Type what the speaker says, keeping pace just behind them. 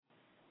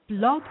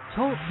Blog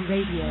Talk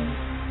Radio.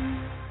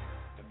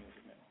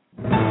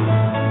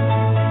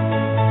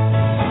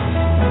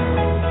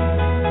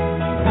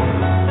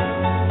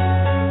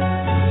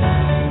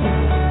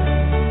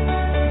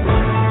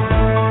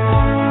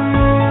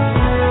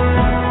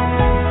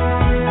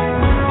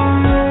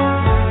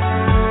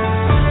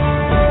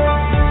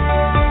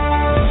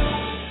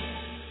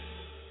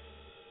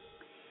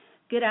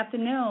 Good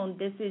afternoon.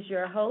 This is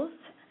your host,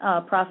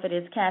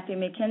 Prophetess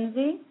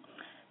MCKENZIE.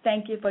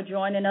 Thank you for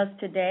joining us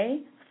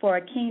today for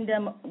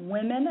Kingdom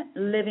Women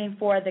Living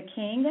for the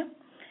King.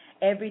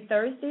 Every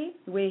Thursday,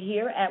 we're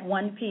here at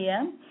 1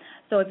 p.m.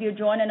 So if you're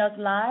joining us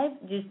live,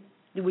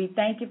 we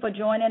thank you for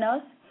joining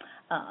us.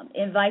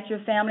 Invite your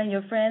family and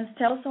your friends.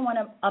 Tell someone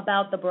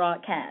about the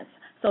broadcast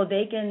so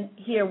they can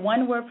hear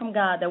one word from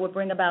God that will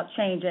bring about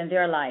change in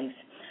their life.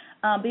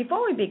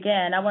 Before we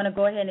begin, I want to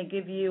go ahead and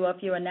give you a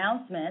few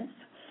announcements.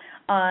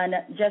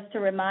 Just to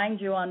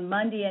remind you, on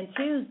Monday and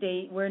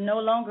Tuesday, we're no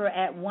longer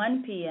at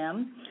 1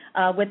 p.m.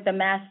 With the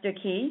Master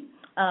Key.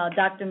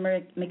 Dr.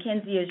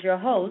 McKenzie is your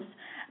host,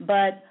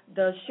 but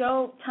the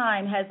show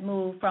time has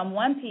moved from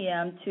 1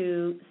 p.m.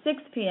 to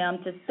 6 p.m.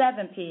 to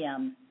 7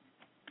 p.m.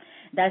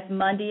 That's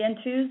Monday and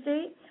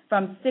Tuesday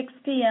from 6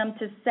 p.m.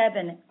 to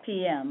 7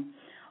 p.m.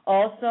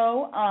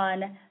 Also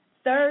on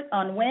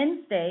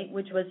Wednesday,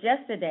 which was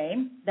yesterday,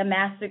 the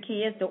Master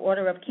Key is the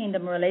Order of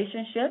Kingdom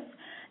Relationships.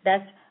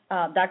 That's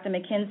Dr.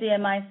 McKenzie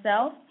and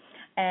myself,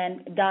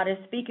 and God is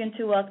speaking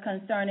to us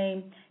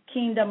concerning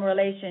kingdom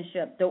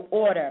relationship, the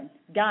order,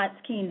 God's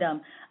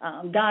kingdom,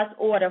 God's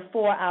order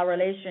for our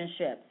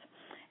relationships.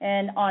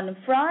 And on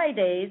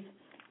Fridays,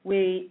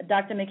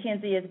 Dr.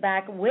 McKenzie is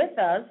back with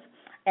us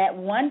at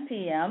 1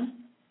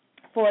 p.m.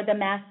 for the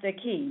Master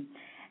Key.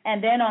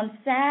 And then on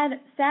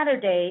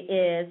Saturday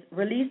is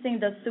Releasing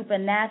the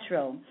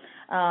Supernatural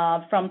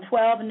from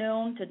 12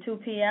 noon to 2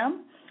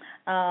 p.m.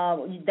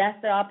 That's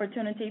the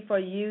opportunity for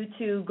you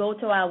to go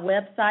to our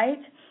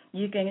website.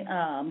 You can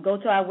go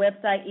to our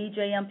website,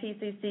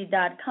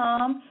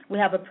 ejmpcc.com. We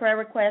have a prayer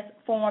request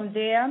form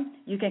there.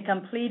 You can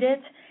complete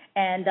it,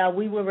 and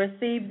we will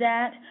receive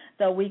that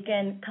so we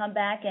can come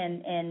back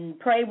and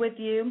pray with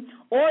you.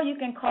 Or you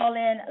can call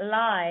in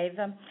live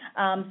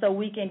so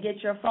we can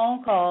get your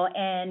phone call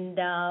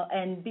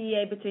and be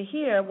able to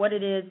hear what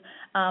it is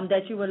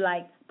that you would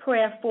like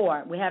prayer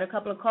for. We had a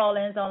couple of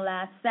call-ins on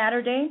last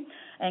Saturday,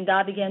 and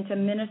God began to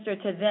minister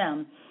to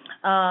them.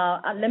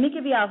 Let me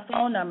give you our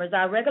phone numbers.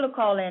 Our regular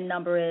call-in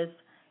number is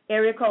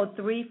area code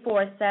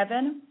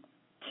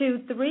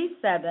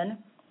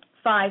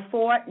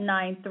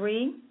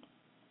 347-237-5493,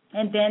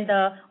 and then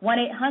the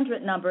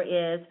 1-800 number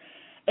is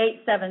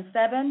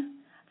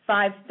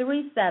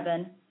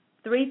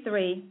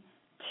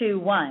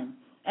 877-537-3321.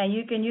 And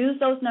you can use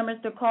those numbers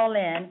to call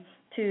in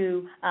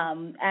to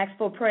ask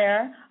for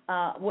prayer,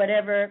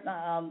 whatever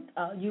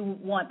you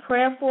want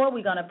prayer for.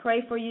 We're going to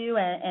pray for you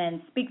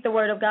and speak the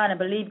word of God and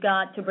believe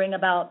God to bring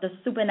about the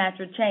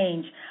supernatural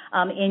change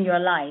in your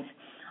life.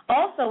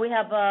 Also, we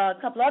have a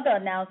couple other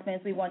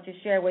announcements we want to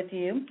share with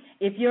you.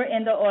 If you're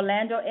in the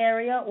Orlando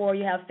area or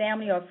you have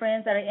family or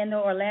friends that are in the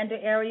Orlando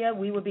area,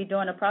 we will be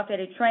doing a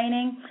prophetic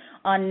training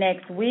on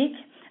next week.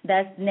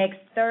 That's next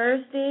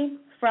Thursday,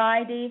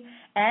 Friday,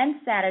 and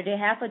Saturday,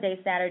 half a day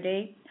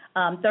Saturday,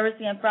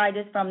 Thursday and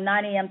Fridays from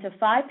 9 a.m. to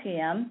 5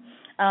 p.m.,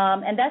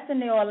 and that's in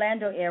the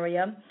Orlando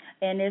area,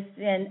 and it's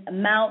in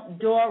Mount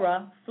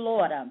Dora,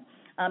 Florida.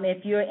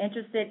 If you're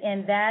interested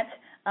in that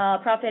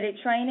prophetic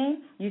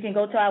training, you can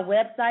go to our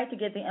website to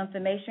get the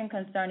information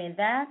concerning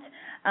that,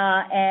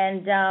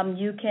 and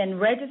you can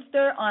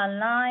register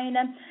online,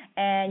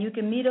 and you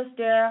can meet us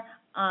there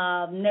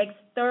next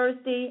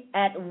Thursday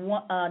at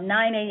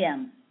 9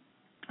 a.m.,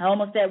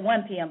 almost at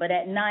 1 p.m., but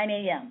at 9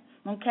 a.m.,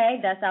 Okay,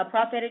 that's our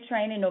prophetic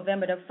training,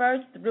 November the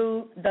 1st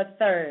through the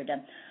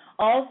 3rd.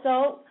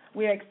 Also,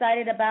 we're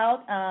excited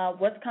about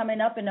what's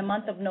coming up in the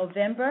month of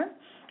November.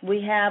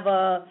 We have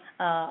a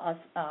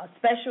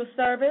special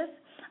service,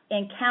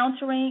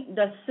 Encountering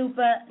the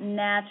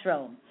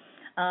Supernatural.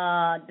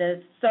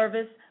 The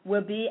service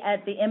will be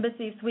at the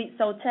Embassy Suites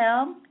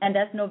Hotel, and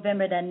that's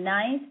November the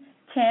 9th,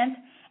 10th,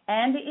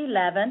 and the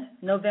 11th.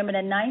 November the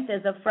 9th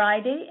is a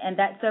Friday, and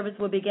that service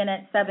will begin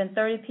at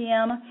 7:30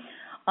 p.m.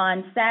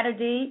 On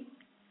Saturday,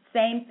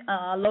 same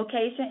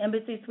location,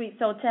 Embassy Suites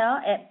Hotel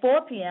at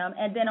 4 p.m.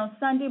 And then on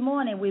Sunday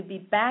morning, we'll be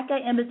back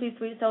at Embassy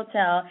Suites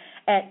Hotel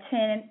at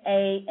 10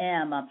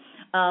 a.m.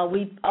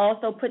 We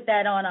also put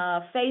that on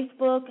our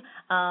Facebook.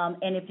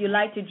 And if you'd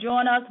like to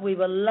join us, we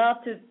would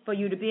love for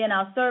you to be in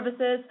our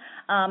services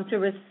to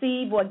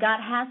receive what God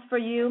has for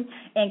you,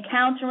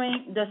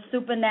 encountering the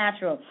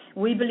supernatural.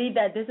 We believe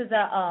that this is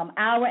an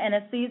hour and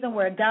a season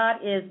where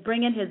God is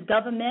bringing his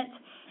government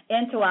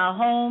into our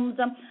homes,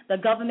 the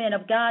government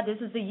of God. This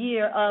is the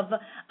year of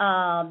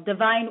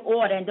divine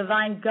order and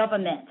divine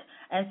government.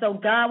 And so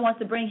God wants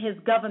to bring his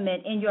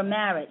government in your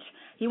marriage.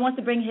 He wants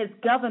to bring his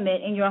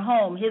government in your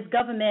home, his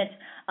government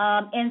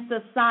in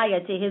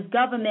society, his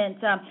government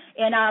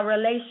in our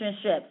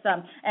relationships.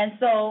 And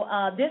so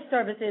this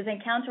service is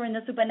Encountering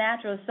the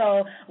Supernatural.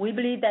 So we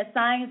believe that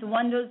signs,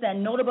 wonders,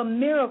 and notable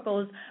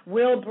miracles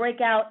will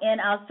break out in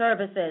our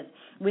services.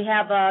 We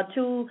have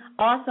two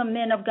awesome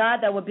men of God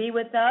that will be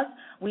with us.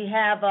 We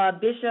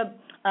have Bishop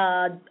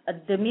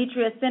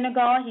Demetrius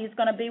Senegal. He's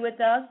going to be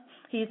with us.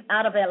 He's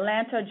out of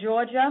Atlanta,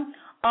 Georgia.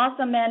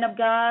 Awesome man of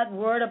God,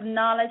 word of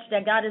knowledge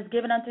that God has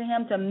given unto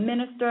him to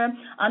minister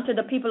unto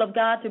the people of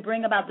God, to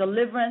bring about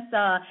deliverance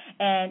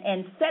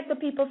and set the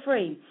people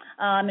free.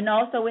 And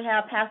also we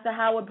have Pastor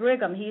Howard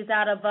Brigham. He's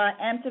out of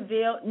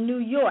Amityville, New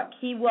York.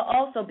 He will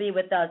also be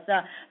with us.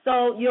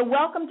 So you're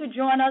welcome to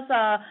join us.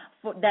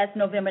 That's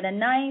November the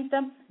 9th,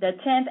 the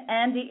 10th,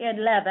 and the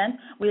 11th.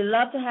 We'd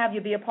love to have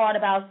you be a part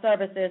of our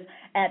services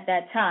at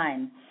that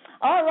time.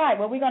 All right,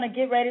 well, we're going to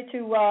get ready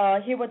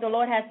to hear what the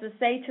Lord has to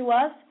say to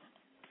us.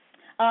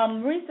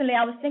 Recently,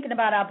 I was thinking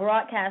about our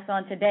broadcast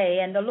on today,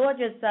 and the Lord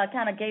just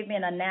kind of gave me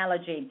an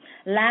analogy.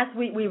 Last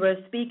week, we were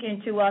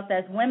speaking to us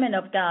as women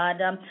of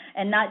God,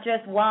 and not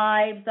just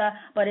wives,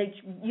 but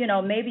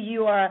maybe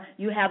you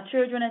have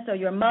children, and so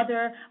you're a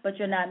mother, but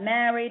you're not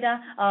married.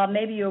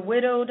 Maybe you're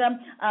widowed,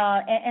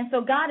 and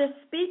so God is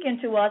speaking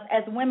to us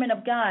as women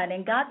of God,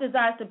 and God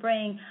desires to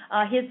bring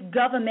His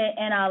government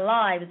in our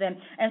lives,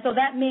 and so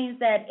that means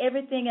that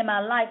everything in my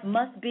life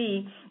must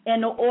be in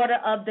the order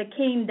of the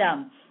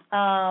kingdom.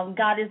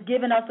 God has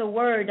given us a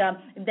word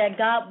that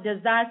God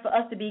desires for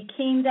us to be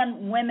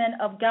kingdom women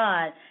of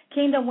God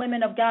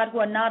who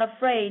are not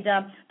afraid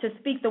to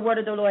speak the word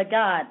of the Lord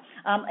God,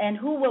 and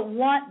who would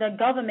want the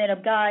government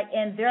of God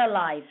in their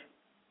life.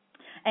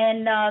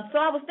 And so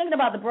I was thinking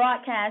about the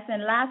broadcast,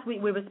 and last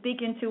week we were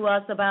speaking to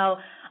us about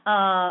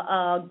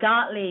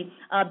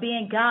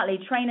being godly,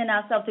 training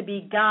ourselves to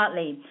be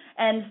godly.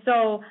 And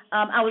so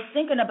I was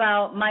thinking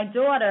about my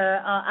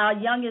daughter, our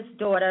youngest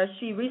daughter.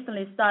 She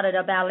recently started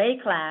a ballet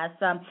class,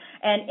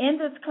 and in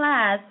this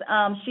class,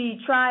 she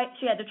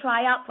had to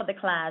try out for the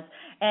class.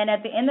 And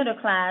at the end of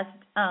the class,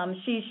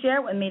 she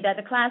shared with me that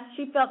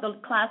she felt the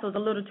class was a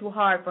little too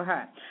hard for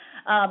her.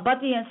 But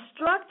the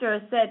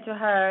instructor said to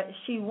her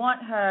she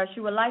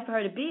would like for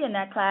her to be in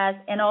that class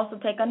and also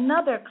take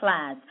another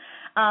class.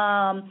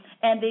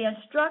 And the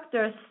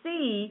instructor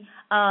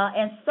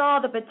saw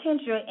the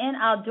potential in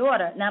our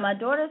daughter. Now, my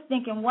daughter is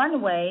thinking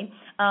one way,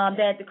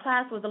 that the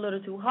class was a little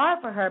too hard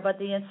for her, but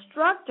the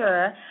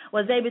instructor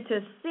was able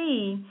to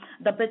see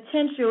the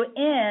potential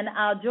in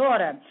our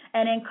daughter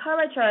and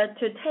encourage her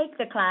to take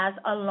the class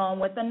along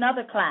with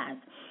another class.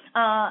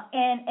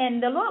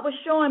 And the Lord was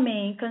showing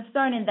me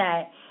concerning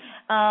that.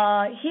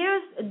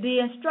 Here's the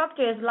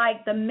instructor is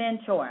like the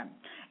mentor,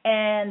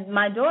 and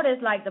my daughter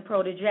is like the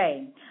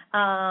protege.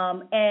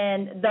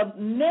 And the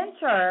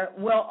mentor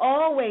will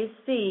always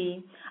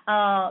see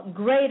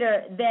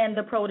greater than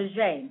the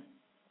protege.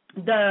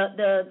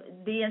 The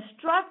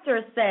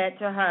instructor said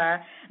to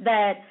her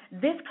that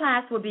this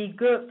class will be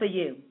good for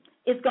you.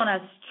 It's going to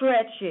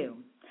stretch you.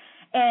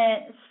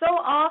 And so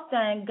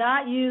often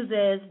God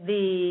uses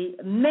the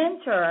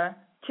mentor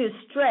to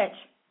stretch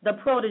the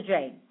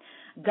protege.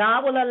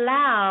 God will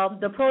allow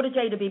the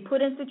protege to be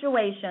put in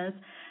situations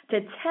to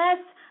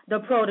test the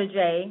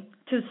protege,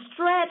 to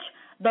stretch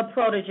the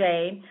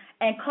protege,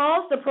 and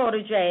cause the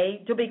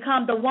protege to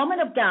become the woman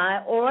of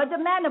God or the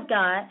man of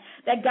God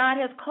that God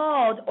has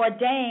called,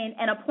 ordained,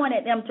 and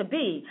appointed them to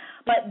be.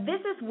 But this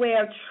is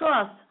where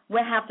trust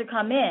will have to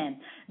come in.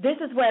 This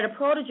is where the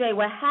protege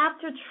will have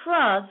to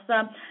trust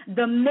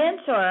the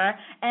mentor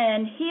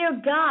and hear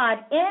God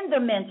in the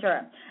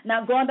mentor.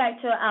 Now, going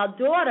back to our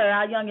daughter,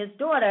 our youngest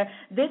daughter,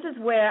 this is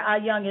where our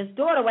youngest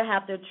daughter will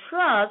have to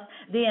trust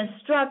the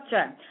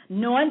instructor,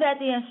 knowing that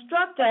the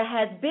instructor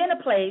has been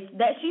a place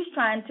that she's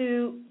trying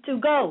to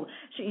go.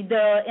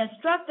 The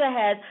instructor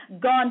has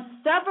gone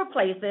several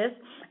places.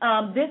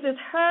 This is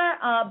her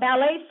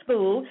ballet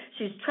school.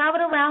 She's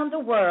traveled around the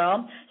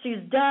world.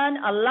 She's done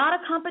a lot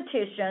of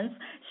competitions.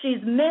 She's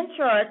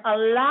mentored a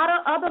lot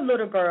of other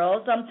little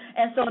girls.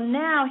 And so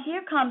now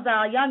here comes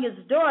our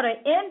youngest daughter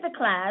in the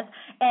class,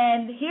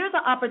 and here's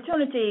an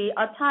opportunity,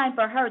 a time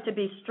for her to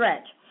be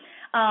stretched.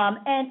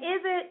 And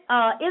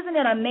isn't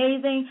it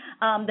amazing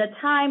the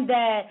time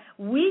that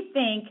we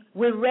think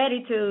we're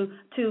ready to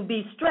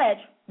be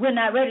stretched, we're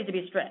not ready to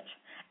be stretched.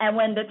 And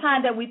when the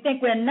time that we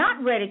think we're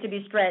not ready to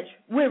be stretched,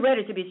 we're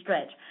ready to be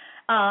stretched.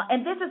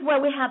 And this is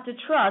where we have to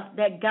trust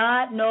that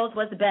God knows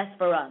what's best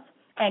for us.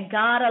 And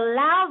God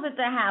allows it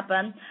to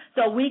happen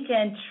so we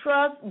can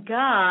trust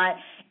God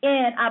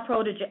in our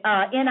protege,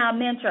 in our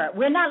mentor.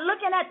 We're not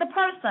looking at the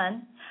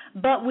person,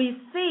 but we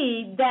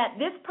see that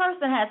this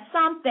person has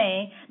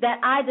something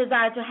that I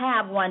desire to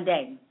have one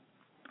day.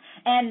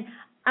 And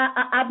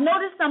I've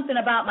noticed something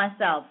about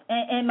myself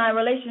in my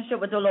relationship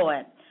with the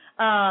Lord.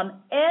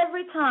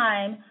 Every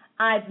time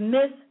I've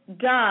missed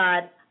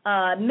God,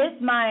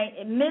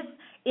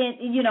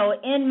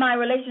 in my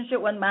relationship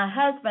with my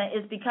husband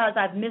is because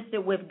I've missed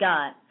it with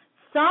God.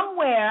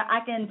 somewhere I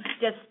can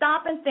just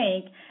stop and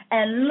think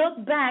and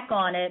look back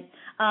on it,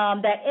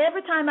 that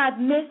every time I've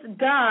missed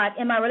God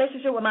in my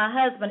relationship with my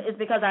husband is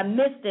because I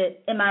missed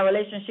it in my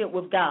relationship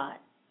with God.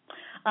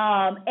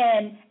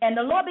 And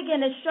the Lord began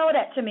to show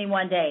that to me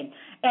one day.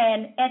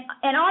 And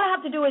all I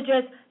have to do is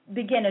just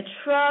begin to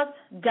trust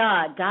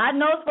God. God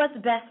knows what's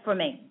best for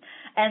me.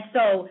 And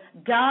so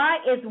God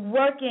is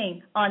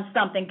working on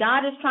something.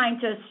 God is trying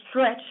to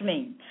stretch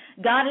me.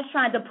 God is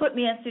trying to put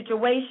me in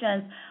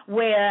situations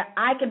where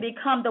I can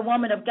become the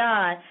woman of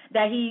God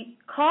that He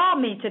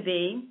called me to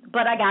be,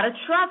 but I got to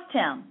trust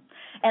Him.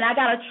 And I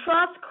got to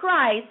trust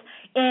Christ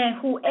in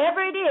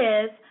whoever it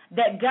is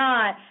that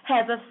God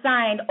has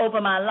assigned over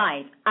my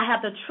life. I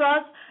have to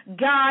trust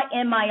God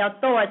in my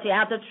authority. I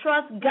have to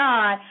trust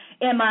God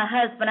in my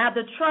husband. I have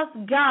to trust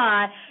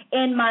God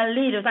in my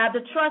leaders. I have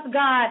to trust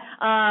God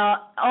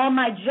on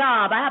my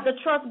job. I have to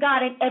trust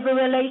God in every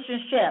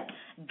relationship.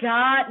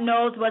 God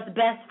knows what's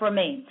best for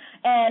me.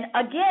 And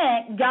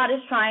again, God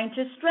is trying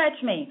to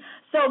stretch me.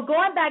 So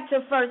going back to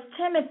 1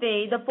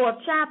 Timothy, the 4th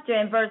chapter,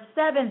 in verse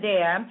 7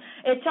 there,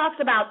 it talks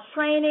about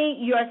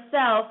training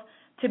yourself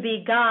to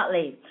be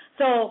godly.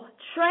 So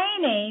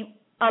training,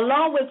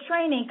 along with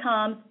training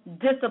comes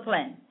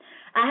discipline.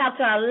 I have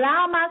to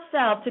allow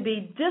myself to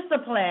be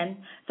disciplined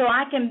so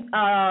I can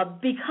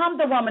become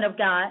the woman of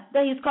God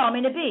that He's called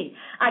me to be.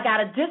 I got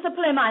to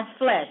discipline my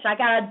flesh. I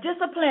got to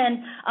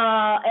discipline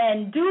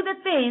and do the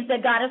things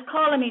that God is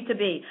calling me to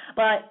be.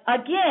 But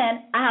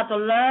again, I have to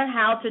learn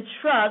how to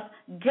trust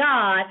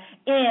God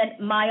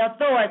in my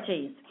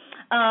authorities.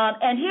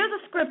 And here's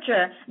a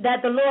scripture that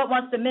the Lord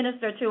wants to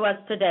minister to us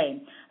today.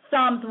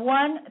 Psalms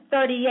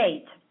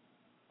 138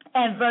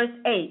 and verse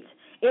 8.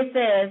 It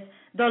says,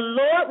 the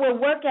Lord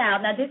will work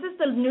out, now this is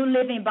the New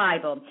Living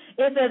Bible.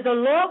 It says, the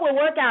Lord will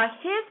work out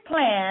His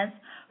plans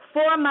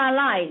for my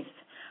life.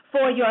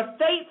 For your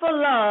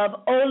faithful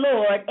love, O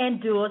Lord,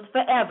 endures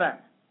forever.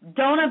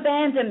 Don't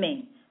abandon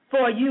me,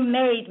 for you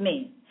made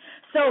me.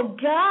 So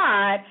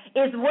God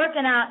is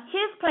working out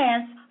His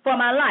plans for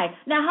my life.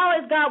 Now, how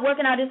is God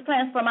working out His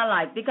plans for my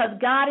life? Because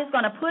God is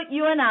going to put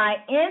you and I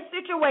in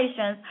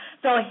situations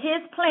so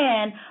His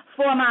plan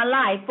for my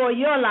life, for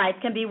your life,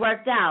 can be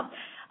worked out.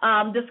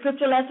 The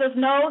scripture lets us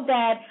know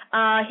that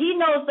He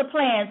knows the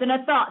plans and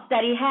the thoughts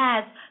that He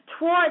has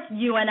towards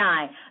you and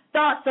I,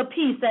 thoughts of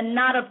peace and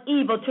not of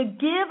evil, to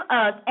give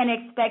us an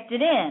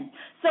expected end.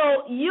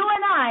 So you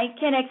and I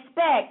can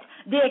expect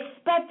the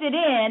expected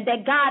end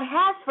that God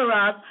has for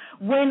us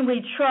when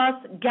we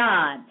trust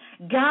God.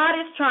 God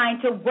is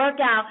trying to work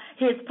out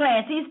His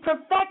plans. He's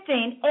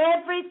perfecting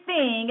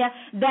everything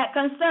that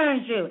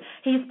concerns you.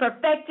 He's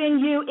perfecting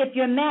you if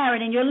you're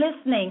married and you're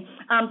listening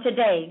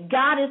today.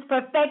 God is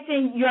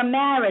perfecting your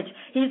marriage.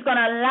 He's going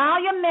to allow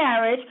your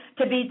marriage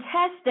to be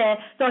tested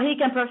so He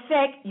can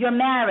perfect your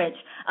marriage.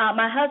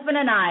 My husband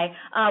and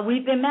I,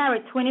 we've been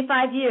married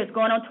 25 years,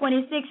 going on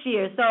 26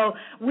 years. So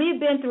we've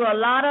been through a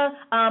lot of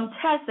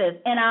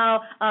tests in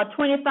our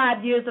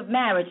 25 years of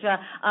marriage.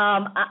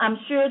 I'm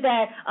sure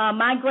that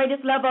my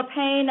greatest level of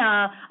pain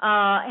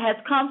has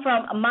come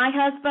from my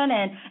husband,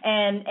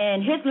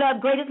 and his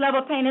greatest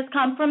level of pain has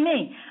come from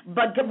me.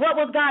 But what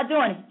was God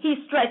doing? He's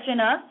stretching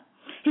us.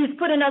 He's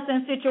putting us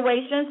in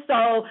situations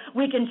so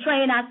we can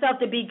train ourselves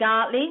to be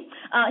godly.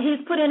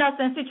 He's putting us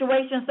in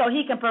situations so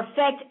He can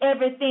perfect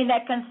everything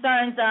that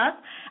concerns us.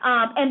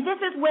 And this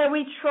is where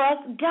we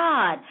trust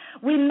God.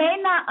 We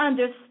may not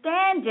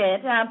understand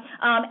it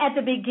at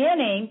the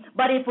beginning,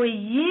 but if we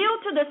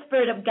yield to the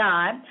Spirit of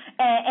God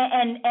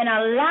and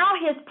allow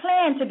His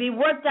plan to be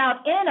worked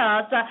out in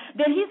us,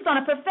 then He's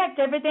going to perfect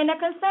everything that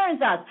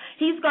concerns us.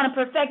 He's going to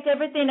perfect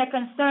everything that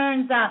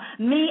concerns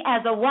me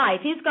as a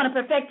wife. He's going to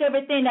perfect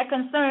everything that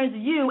concerns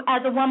you as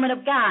a woman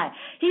of God.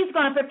 He's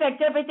going to perfect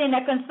everything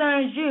that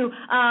concerns you,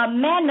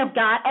 man of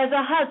God, as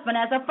a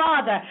husband, as a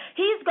father.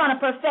 He's going to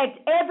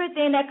perfect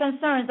everything that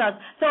concerns us.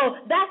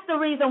 So that's the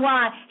reason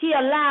why He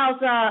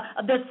allows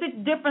the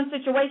different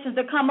situations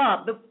to come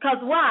up. Because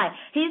why?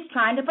 He's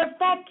trying to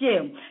perfect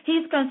you.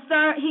 He's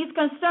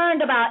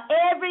concerned about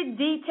every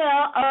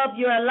detail of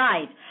your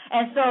life.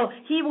 And so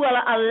He will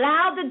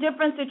allow the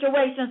different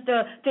situations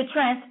to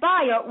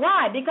transpire.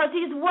 Why? Because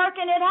He's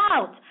working it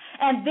out.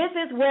 And this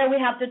is where we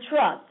have to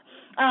trust.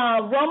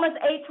 Romans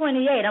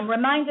 8:28, I'm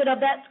reminded of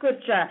that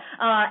scripture,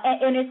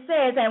 and it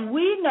says, and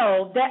we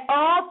know that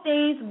all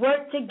things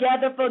work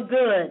together for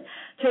good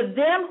to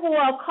them who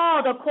are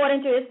called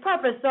according to His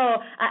purpose. So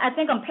I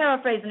think I'm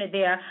paraphrasing it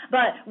there,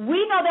 but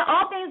we know that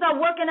all things are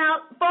working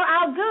out for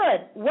our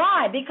good.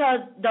 Why?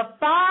 Because the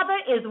Father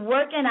is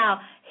working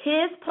out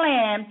His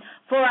plan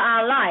for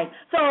our life.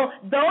 So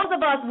those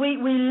of us, we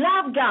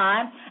love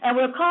God, and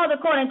we're called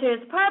according to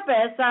His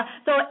purpose.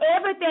 So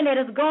everything that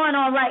is going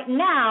on right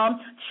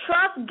now,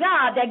 trust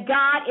God that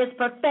God is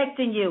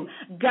perfecting you.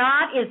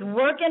 God is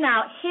working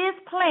out His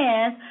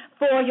plans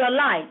for your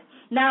life.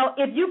 Now,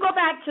 if you go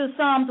back to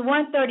Psalms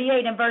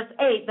 138 and verse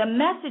 8, the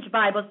Message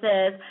Bible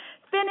says,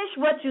 finish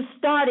what you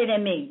started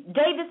in me.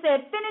 David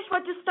said, finish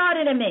what you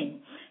started in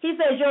me. He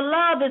says, your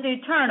love is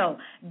eternal.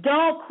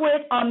 Don't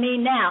quit on me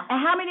now. And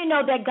how many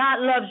know that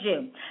God loves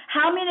you?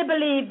 How many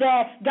believe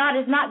that God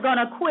is not going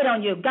to quit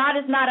on you? God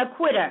is not a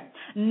quitter.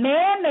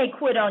 Man may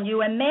quit on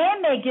you and man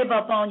may give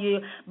up on you,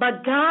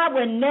 but God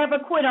will never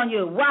quit on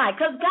you. Why?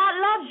 Because God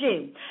loves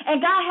you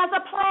and God has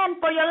a plan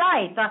for your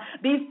life.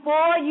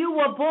 Before you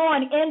were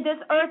born in this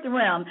earth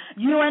realm,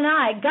 you and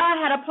I,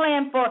 God had a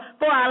plan for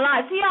our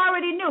lives. He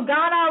already knew.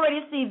 God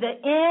already sees the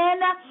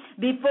end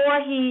before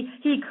he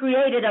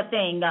created a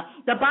thing.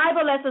 The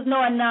Bible lets us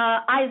know in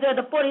Isaiah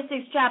the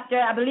 46th chapter,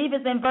 I believe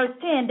it's in verse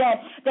 10,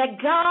 that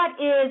God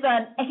is,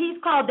 he's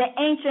called the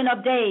Ancient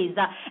of Days.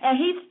 And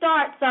he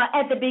starts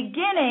at the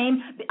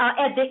beginning,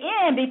 at the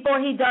end before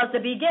he does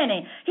the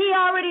beginning. He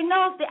already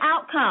knows the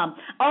outcome.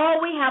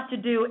 All we have to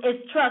do is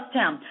trust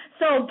him.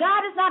 So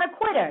God is not a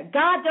quitter.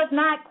 God does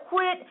not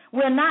quit,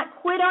 will not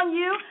quit on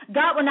you.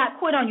 God will not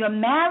quit on your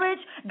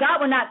marriage. God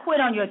will not quit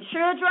on your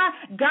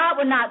children. God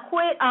will not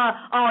quit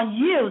on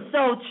you.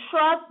 So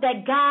trust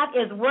that God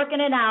is working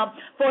it out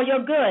for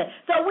your good.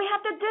 So we have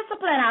to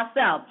discipline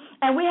ourselves,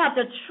 and we have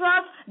to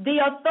trust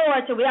the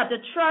authority. We have to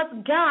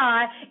trust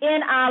God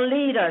in our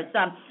leaders.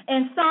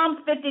 In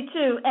Psalm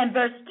 52 and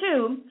verse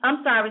 2,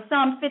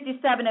 Psalm 57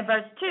 and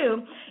verse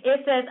 2, it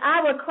says,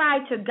 I will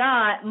cry to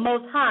God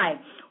Most High,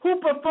 who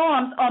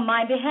performs on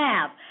my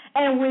behalf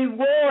and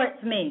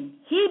rewards me.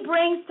 He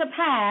brings to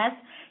pass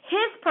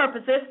his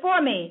purposes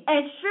for me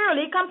and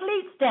surely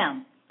completes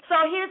them. So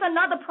here's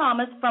another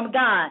promise from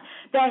God,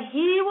 that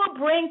he will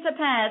bring to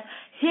pass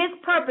his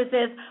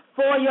purposes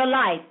for your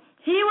life.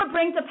 He will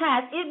bring to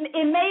pass.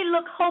 It may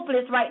look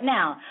hopeless right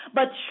now,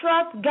 but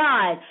trust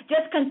God.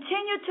 Just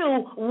continue to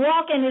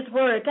walk in his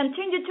word.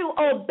 Continue to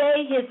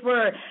obey his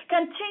word.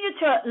 Continue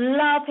to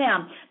love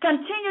him.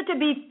 Continue to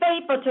be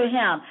faithful to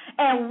him.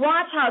 And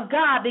watch how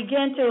God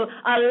begin to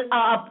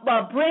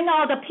bring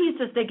all the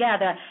pieces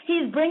together.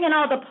 He's bringing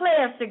all the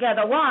players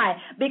together. Why?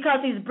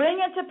 Because he's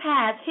bringing to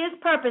pass his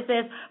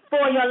purposes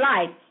for your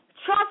life.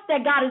 Trust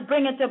that God is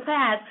bringing to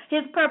pass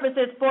his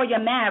purposes for your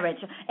marriage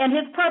and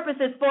his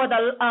purposes for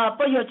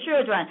your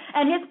children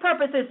and his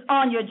purposes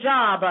on your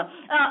job.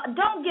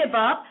 Don't give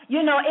up.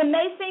 You know, it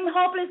may seem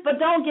hopeless,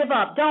 but don't give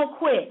up. Don't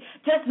quit.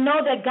 Just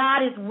know that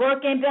God is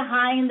working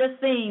behind the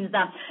scenes.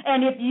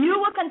 And if you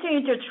will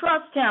continue to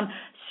trust him,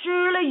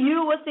 surely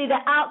you will see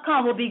the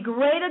outcome will be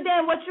greater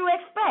than what you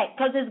expect,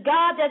 because it's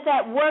God that's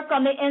at work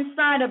on the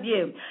inside of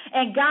you.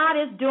 And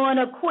God is doing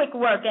a quick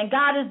work, and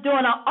God is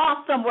doing an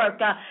awesome work,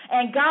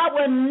 and God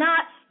will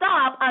not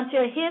stop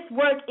until his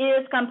work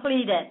is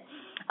completed.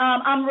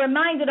 I'm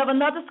reminded of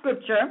another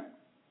scripture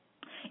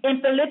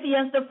in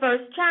Philippians, the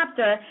 1st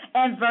chapter,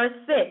 and verse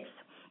 6.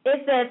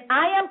 It says,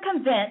 I am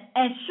convinced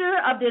and sure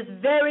of this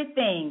very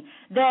thing,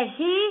 that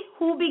he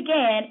who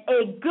began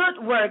a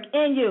good work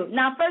in you.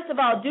 Now, first of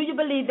all, do you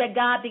believe that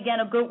God began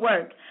a good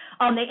work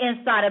on the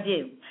inside of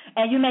you?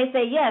 And you may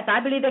say, yes,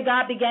 I believe that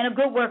God began a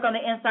good work on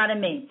the inside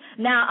of me.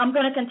 Now, I'm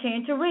going to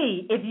continue to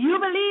read. If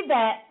you believe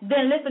that,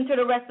 then listen to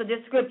the rest of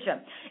this scripture.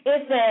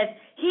 It says,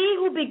 he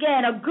who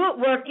began a good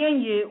work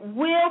in you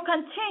will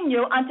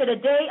continue unto the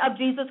day of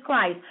Jesus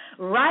Christ,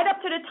 right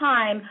up to the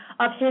time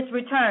of his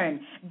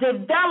return,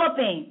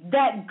 developing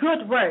that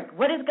good work.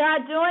 What is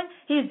God doing?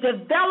 He's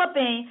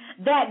developing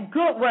that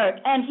good work,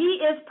 and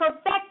he is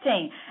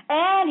perfecting,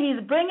 and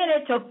he's bringing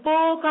it to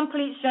full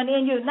completion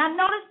in you. Now,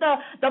 notice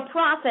the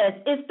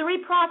process. It's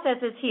 3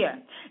 processes here.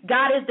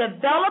 God is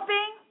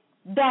developing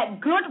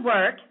that good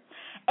work,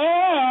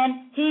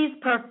 and he's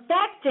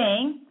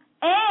perfecting,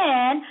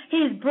 and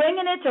he's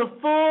bringing it to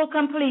full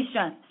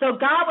completion. So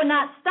God will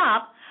not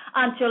stop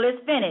until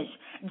it's finished.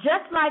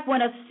 Just like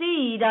when a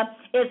seed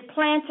is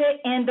planted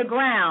in the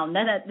ground.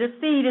 The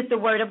seed is the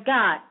word of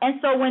God. And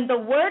so when the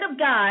word of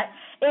God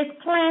is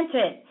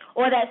planted,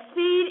 or that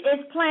seed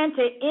is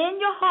planted in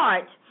your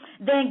heart,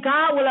 then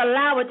God will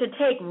allow it to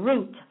take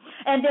root.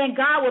 And then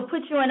God will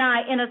put you and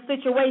I in a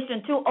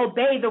situation to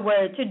obey the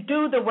word, to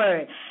do the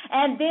word.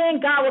 And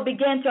then God will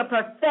begin to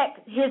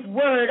perfect his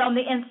word on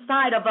the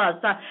inside of us.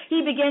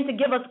 He begins to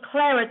give us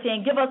clarity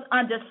and give us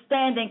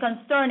understanding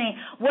concerning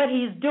what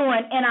he's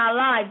doing in our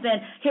lives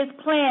and his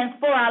plans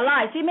for our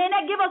lives. He may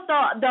not give us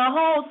the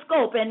whole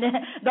scope and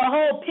the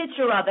whole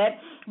picture of it,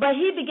 but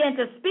he began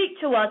to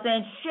speak to us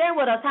and share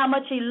with us how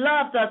much he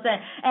loves us,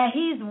 and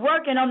he's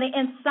working on the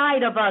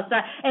inside of us,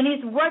 and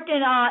he's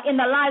working in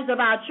the lives of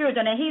our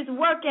children, and he's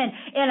working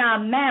in our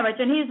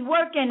marriage, and he's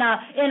working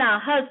in our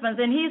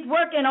husbands, and he's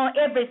working on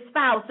every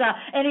spouse,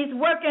 and he's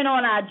working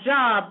on our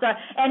jobs,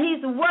 and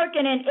he's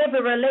working in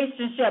every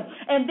relationship.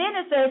 And then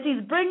it says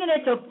he's bringing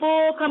it to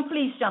full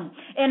completion.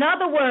 In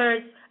other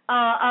words,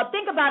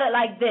 think about it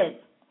like this.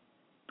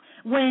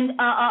 When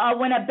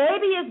a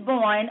baby is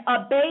born,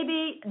 a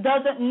baby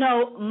doesn't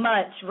know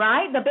much,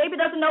 right? The baby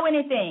doesn't know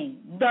anything.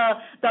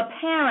 The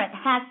parent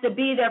has to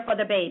be there for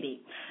the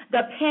baby.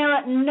 The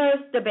parent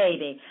nurses the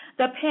baby.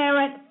 The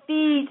parent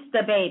feeds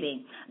the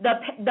baby.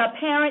 The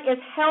parent is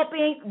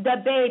helping the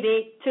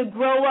baby to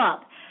grow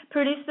up.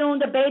 Pretty soon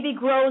the baby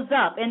grows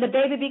up and the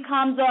baby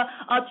becomes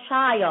a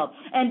child.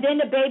 And then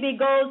the baby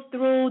goes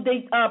through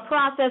the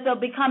process of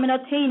becoming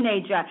a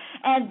teenager.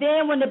 And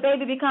then when the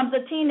baby becomes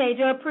a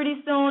teenager, pretty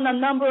soon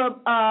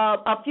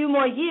a few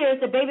more years,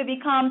 the baby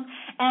becomes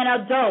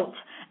an adult.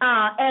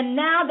 And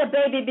now the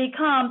baby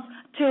becomes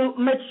to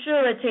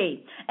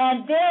maturity.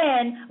 And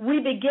then we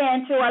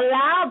begin to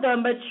allow the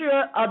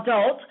mature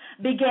adult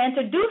begin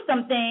to do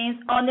some things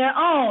on their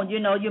own. You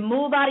know, you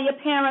move out of your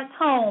parents'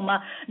 home.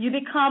 You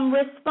become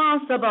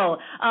responsible.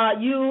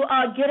 You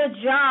get a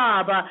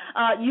job.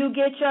 You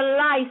get your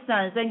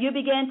license, and you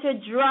begin to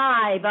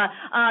drive.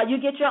 You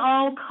get your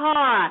own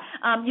car.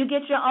 You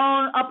get your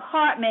own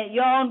apartment,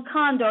 your own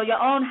condo, your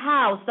own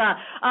house.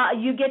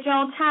 You get your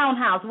own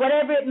townhouse,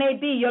 whatever it may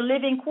be, your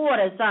living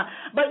quarters.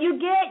 But you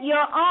get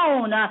your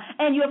own,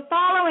 and you're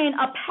following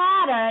a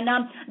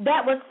pattern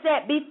that was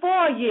set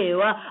before you.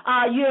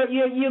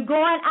 You're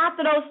going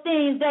after those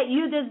things that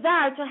you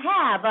desire to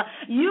have.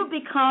 You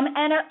become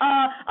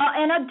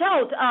an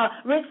adult,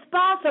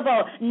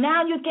 responsible.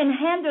 Now you can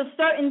handle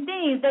certain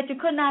things that you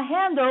could not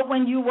handle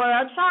when you were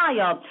a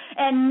child.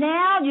 And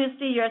now you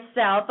see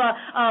yourself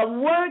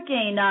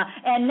working.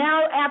 And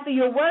now after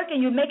you're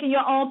working, you're making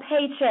your own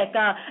paycheck.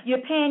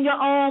 You're paying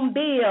your own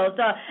bills.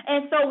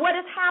 And so what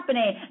is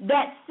happening?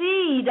 That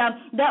seed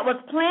that was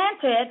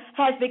planted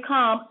has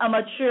become a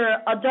mature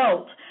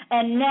adult.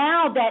 And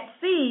now that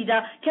seed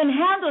can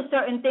handle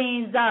certain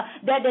things that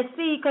the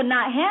seed could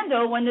not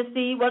handle when the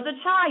seed was a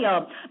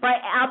child.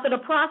 But after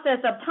the process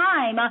of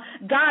time,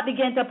 God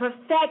began to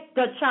perfect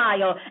the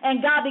child,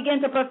 and God began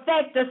to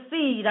perfect the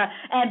seed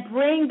and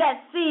bring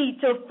that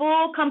seed to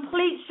full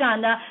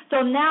completion.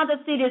 So now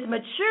the seed is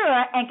mature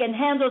and can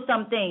handle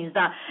some things.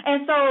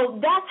 And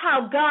so that's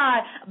how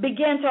God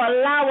began to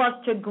allow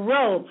us to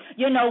grow.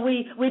 You know,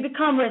 we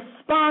become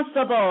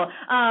responsible,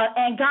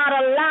 and God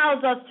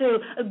allows us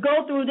to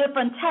go through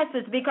different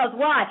tests because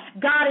why?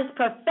 God is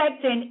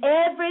perfecting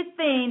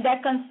everything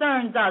that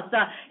concerns us.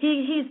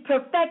 He's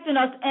perfecting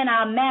us in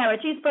our marriage.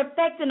 He's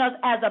perfecting us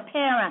as a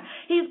parent.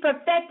 He's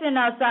perfecting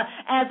us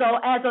as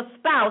a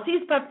spouse.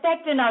 He's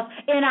perfecting us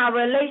in our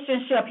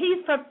relationship.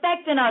 He's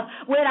perfecting us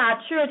with our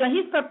children.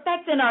 He's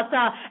perfecting us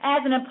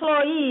as an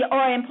employee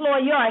or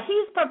employer.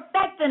 He's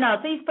perfecting us.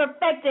 He's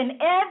perfecting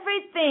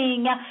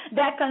everything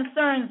that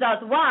concerns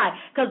us. Why?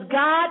 Because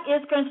God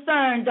is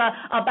concerned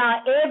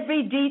about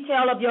every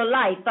detail of your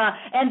life.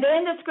 And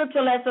then the scripture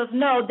lets us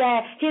know that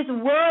his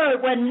word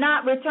will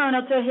not return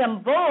unto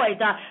him void.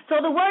 So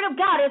the word of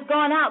God has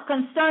gone out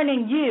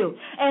concerning you.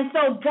 And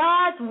so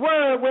God's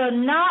word will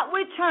not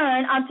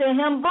return unto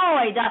him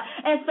void.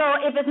 And so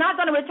if it's not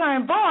going to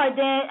return void,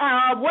 then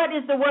what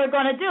is the word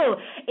going to do?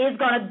 It's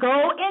going to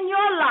go in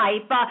your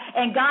life,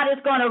 and God is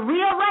going to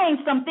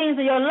rearrange some things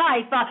in your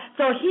life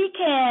so he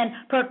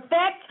can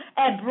perfect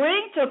and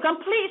bring to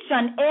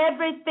completion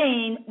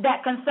everything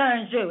that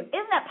concerns you.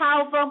 Isn't that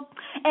powerful?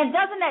 And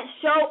doesn't that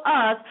show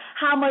us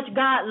how much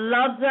God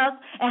loves us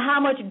and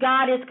how much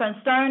God is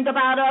concerned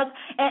about us?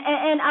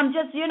 And I'm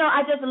just,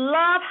 I just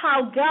love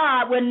how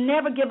God will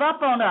never give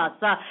up on us.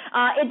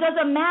 It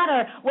doesn't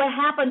matter what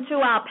happened to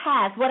our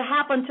past, what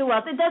happened to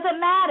us. It doesn't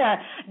matter.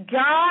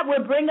 God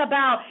will bring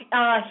about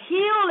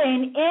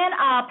healing in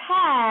our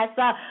past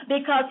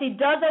because he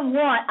doesn't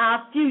want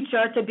our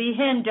future to be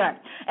hindered.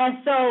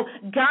 And so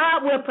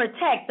God will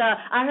protect.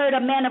 I heard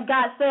a man of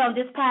God say on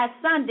this past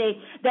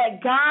Sunday that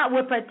God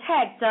will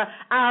protect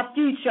our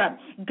future.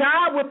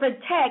 God will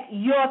protect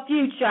your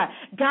future.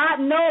 God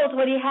knows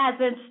what he has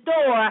in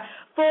store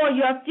for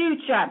your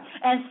future.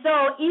 And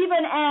so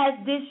even as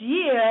this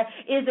year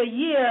is a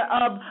year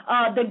of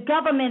the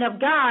government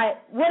of God,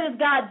 what is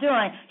God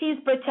doing?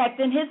 He's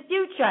protecting his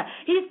future.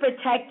 He's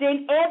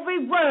protecting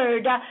every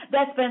word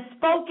that's been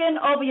spoken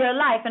over your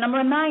life. And I'm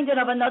reminded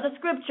of another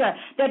scripture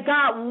that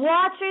God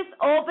watches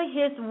over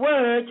his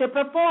word to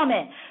perform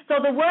it.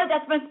 So the word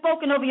that's been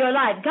spoken over your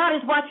life, God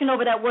is watching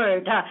over that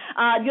word.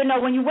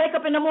 When you wake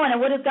up in the morning,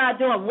 what is God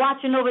doing?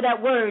 Watching over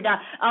that word.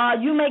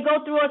 You may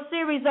go through a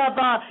series of,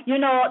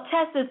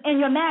 tests in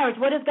your marriage.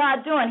 What is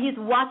God doing? He's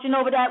watching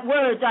over that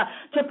word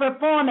to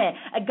perform it.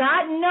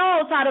 God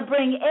knows how to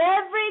bring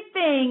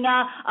everything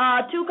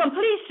to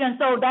completion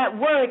so that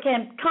word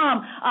can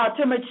come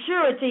to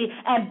maturity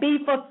and be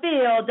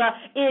fulfilled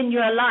in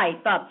your life.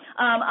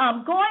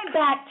 Going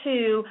back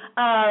to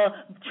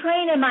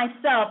training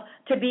myself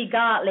to be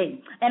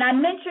godly, and I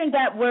mentioned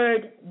that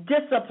word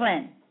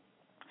discipline.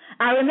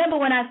 I remember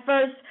when I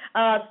first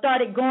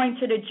started going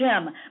to the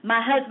gym,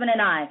 my husband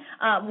and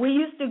I, we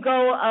used to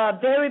go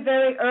very,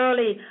 very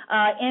early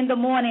in the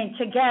morning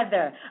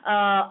together.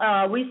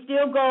 We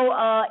still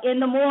go in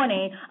the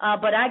morning,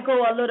 but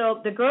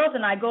the girls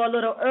and I go a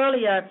little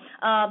earlier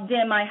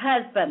than my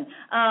husband.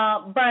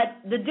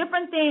 But the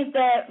different things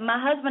that my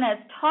husband has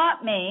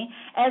taught me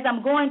as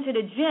I'm going to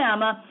the gym,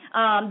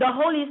 the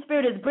Holy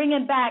Spirit is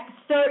bringing back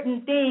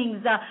certain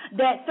things,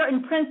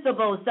 certain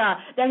principles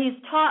that he's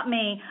taught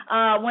me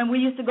when we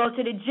used to go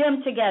to the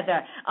gym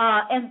together.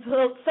 And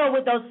so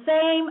with those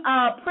same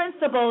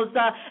principles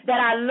that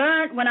I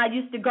learned when I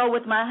used to go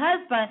with my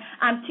husband,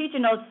 I'm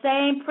teaching those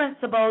same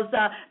principles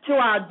to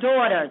our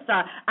daughters.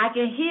 I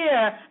can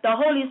hear the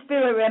Holy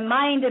Spirit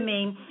reminding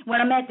me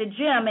when I'm at the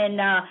gym,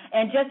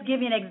 and just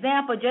give you an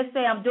example, just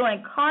say I'm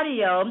doing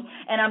cardio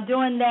and I'm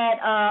doing that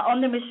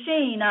on the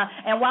machine,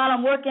 and while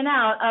I'm working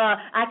out,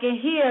 I can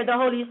hear the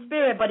Holy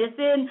Spirit, but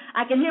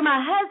I can hear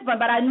my husband,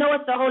 but I know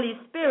it's the Holy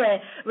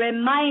Spirit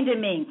reminding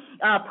me,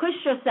 push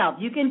yourself,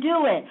 you can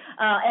do it.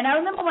 And I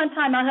remember one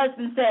time my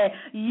husband said,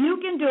 you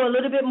can do a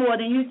little bit more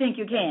than you think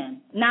you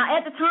can. Now,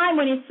 at the time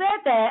when he said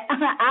that,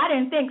 I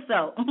didn't think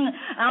so.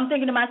 I'm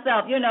thinking to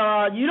myself, you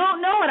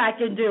don't know what I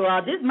can do.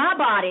 This is my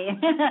body.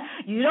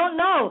 You don't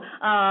know.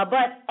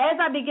 But as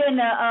I began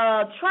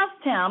to trust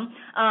him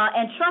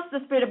and trust the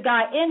Spirit of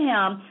God in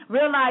him,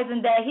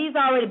 realizing that he's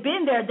already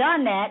been there,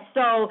 done that,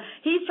 so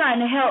he's trying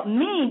to help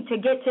me to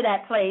get to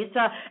that place.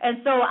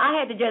 And so I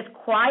had to just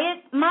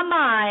quiet my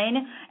mind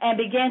and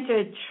begin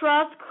to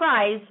trust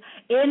Christ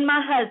in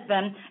my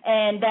husband,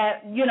 and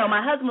that,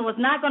 my husband was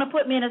not going to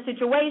put me in a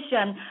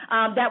situation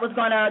that was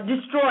going to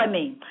destroy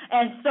me.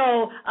 And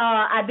so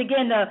I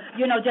began to,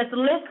 just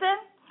listen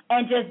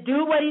and just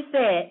do what he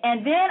said.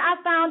 And then I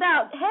found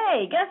out,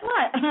 hey, guess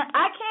what?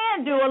 I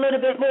can do a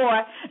little bit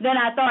more than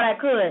I thought I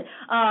could.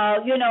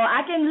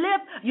 I can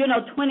lift,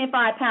 25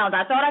 pounds.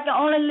 I thought I could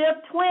only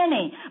lift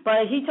 20,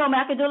 but he told me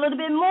I could do a little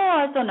bit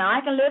more, so now I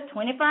can lift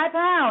 25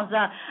 pounds.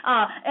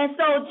 And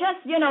so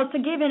just, to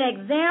give an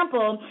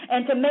example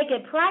and to make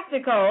it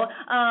practical,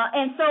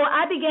 and so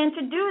I began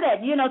to do that,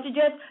 to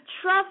just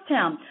trust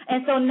him.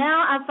 And so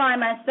now I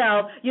find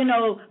myself,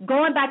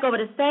 going back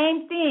over the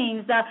same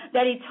things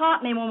that he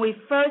taught me when we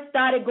first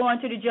started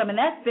going to the gym, and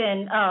that's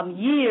been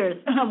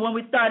years when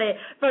we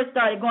first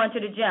started going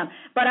to the gym.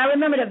 But I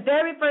remember the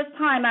very first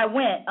time I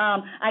went,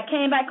 I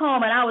came back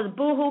home and I was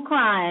boo-hoo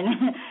crying,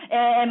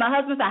 and my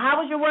husband said, how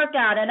was your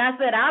workout? And I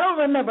said, I don't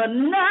remember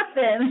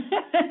nothing.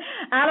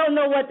 I don't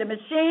know what the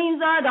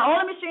machines are. The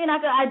only machine I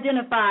could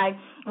identify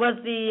was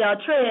the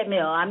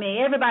treadmill. I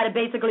mean, everybody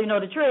basically know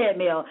the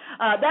treadmill.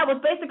 That was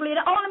basically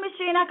the only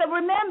machine I could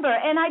remember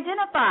and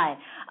identify.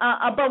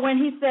 But when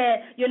he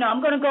said,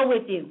 I'm going to go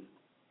with you.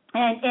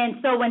 And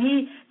so when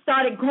he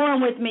started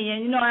going with me,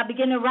 and I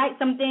began to write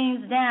some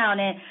things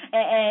down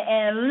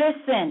and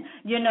listen,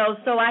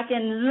 so I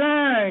can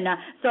learn.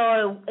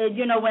 So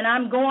when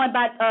I'm going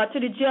back to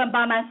the gym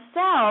by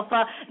myself,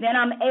 then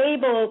I'm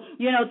able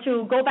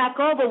to go back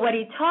over what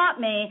he taught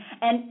me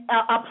and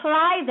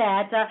apply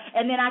that,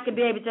 and then I can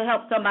be able to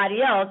help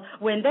somebody else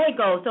when they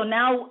go. So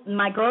now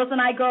my girls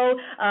and I go,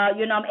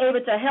 I'm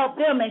able to help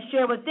them and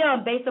share with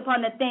them based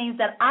upon the things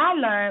that I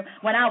learned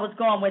when I was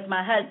going with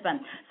my husband.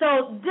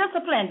 So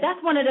discipline,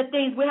 that's one of the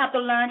things we have to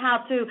learn,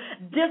 how to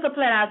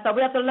discipline ourselves.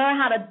 We have to learn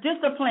how to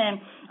discipline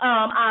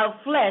our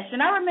flesh.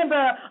 And I remember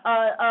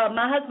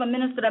my husband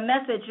ministered a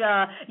message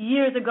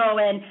years ago,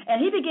 and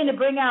he began to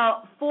bring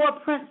out 4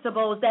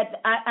 principles that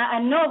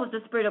I know was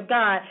the Spirit of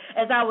God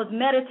as I was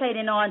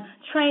meditating on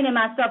training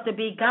myself to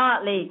be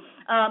godly.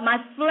 My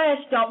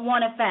flesh don't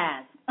want to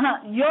fast.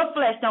 Your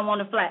flesh don't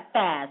want to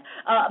fast.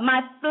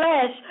 My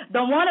flesh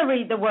don't want to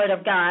read the Word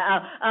of God.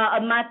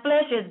 My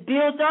flesh is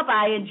built up.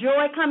 I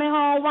enjoy coming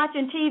home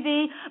watching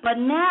TV, but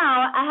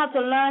now I have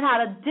to learn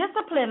how to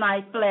discipline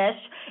my flesh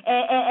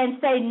and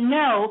say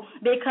no,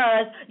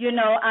 because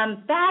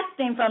I'm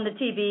fasting from the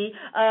TV,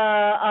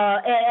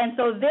 and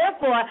so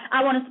therefore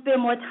I want to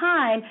spend more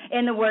time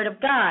in the Word of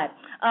God.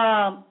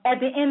 At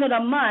the end of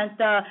the month,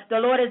 the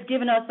Lord has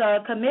given us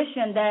a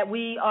commission that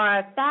we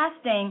are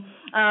fasting.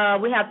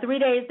 We have 3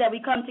 days that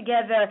we come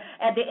together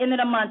at the end of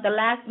the month, the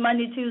last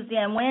Monday, Tuesday,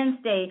 and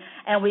Wednesday,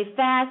 and we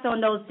fast on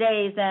those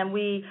days, and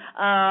we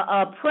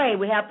pray.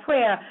 We have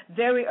prayer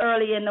very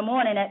early in the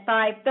morning at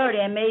 5:30,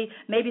 and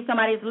maybe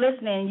somebody's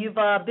listening. You've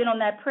been on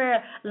that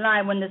prayer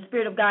line when the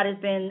Spirit of God has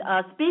been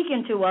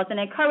speaking to us and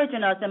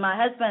encouraging us, and my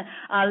husband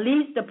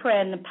leads the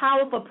prayer and the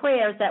powerful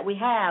prayers that we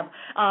have,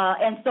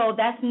 and so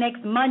that's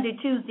next Monday,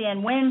 Tuesday,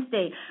 and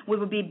Wednesday. We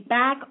will be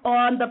back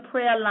on the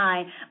prayer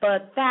line,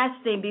 but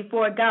fasting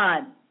before God.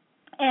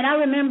 And I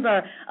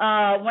remember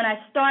when I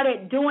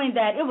started doing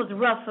that, it was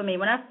rough for me.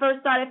 When I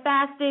first started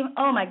fasting,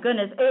 oh, my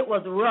goodness, it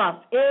was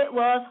rough. It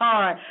was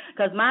hard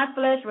because my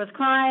flesh was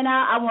crying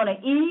out, I want to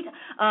eat.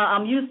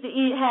 I'm used to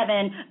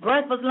having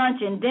breakfast, lunch,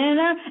 and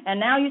dinner, and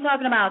now you're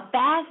talking about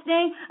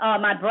fasting.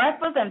 My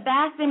breakfast and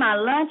fasting, my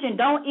lunch, and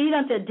don't eat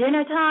until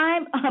dinner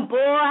time.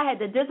 Boy, I had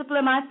to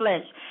discipline my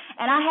flesh.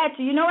 And I had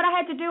to, you know what I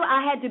had to do?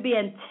 I had to be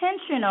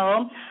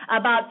intentional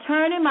about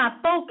turning my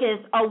focus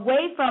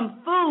away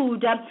from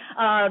food,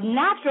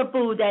 natural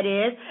food that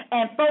is,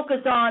 and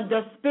focus on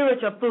the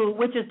spiritual food,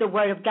 which is the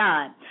Word of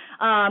God.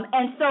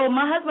 And so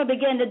my husband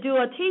began to do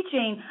a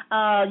teaching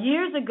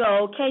years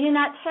ago, Can You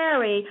Not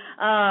Tarry,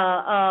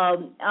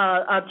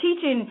 a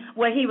teaching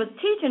where he was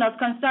teaching us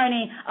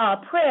concerning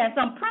prayer and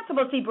some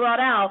principles he brought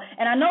out.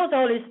 And I know it's the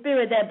Holy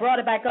Spirit that brought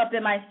it back up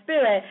in my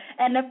spirit.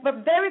 And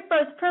the very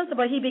first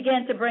principle he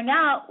began to bring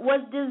out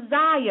was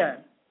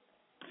desire.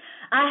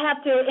 I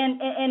have to,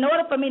 in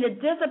order for me to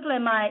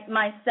discipline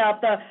myself,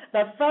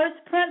 the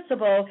first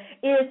principle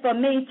is for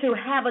me to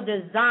have a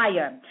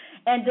desire.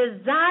 And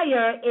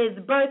desire is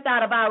birthed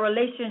out of our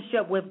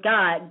relationship with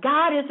God.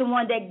 God is the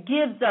one that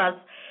gives us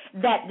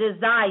that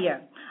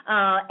desire.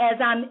 As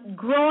I'm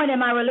growing in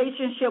my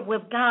relationship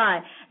with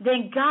God,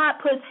 then God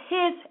puts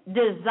his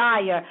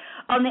desire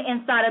on the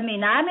inside of me.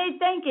 Now, I may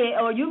think it,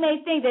 or you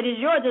may think that it's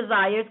your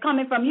desire. It's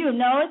coming from you.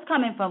 No, it's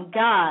coming from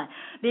God,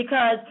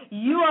 because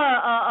you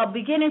are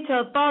beginning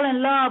to fall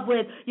in love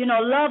with,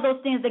 love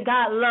those things that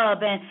God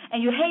loves,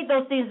 and you hate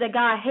those things that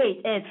God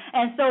hates.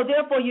 And so,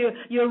 therefore,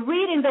 you're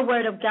reading the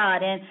Word of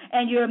God,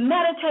 and you're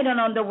meditating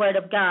on the Word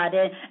of God.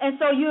 And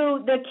so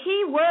the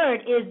key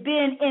word is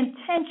being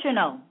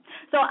intentional.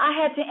 So I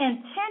had to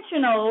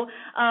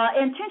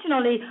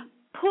intentionally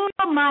pull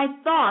my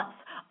thoughts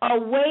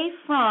away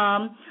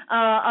from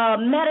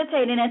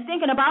meditating and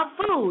thinking about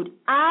food.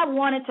 I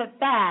wanted to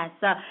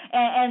fast,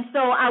 and so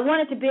I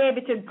wanted to be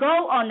able to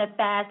go on the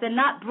fast and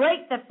not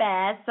break the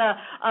fast,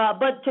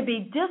 but to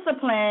be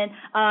disciplined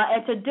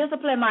and to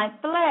discipline my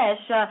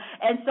flesh,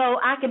 and so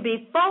I can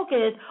be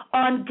focused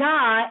on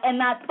God and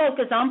not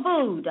focus on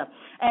food.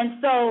 And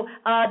so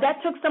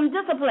that took some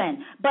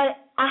discipline, but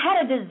I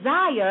had a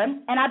desire,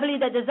 and I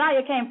believe that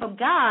desire came from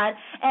God,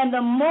 and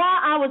the more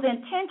I was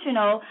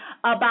intentional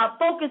about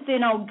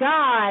focusing on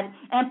God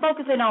and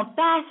focusing on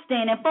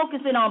fasting and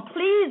focusing on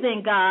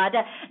pleasing God,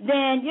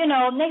 then,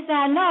 next thing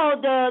I know,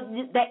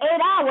 the 8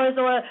 hours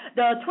or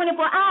the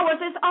 24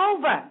 hours is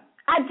over.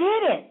 I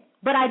did it,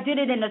 but I did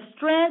it in the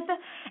strength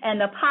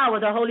and the power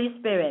of the Holy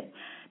Spirit.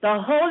 The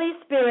Holy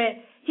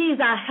Spirit, he's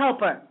our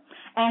helper,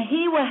 and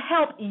he will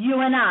help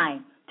you and I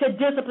to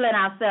discipline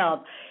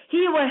ourselves.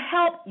 He will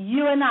help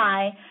you and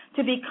I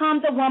to become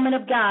the woman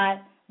of God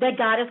that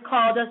God has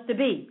called us to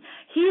be.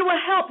 He will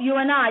help you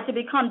and I to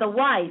become the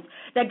wife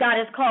that God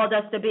has called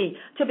us to be,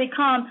 to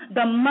become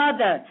the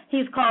mother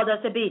he's called us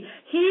to be.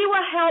 He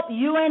will help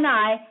you and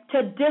I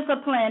to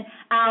discipline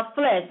our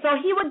flesh. So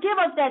he will give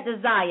us that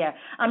desire.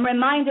 I'm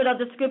reminded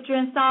of the scripture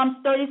in Psalms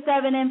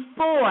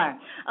 37:4.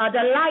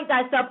 Delight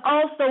thyself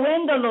also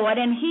in the Lord,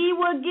 and he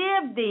will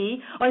give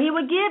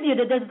you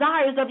the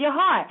desires of your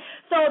heart.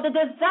 So the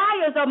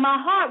desires of my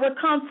heart will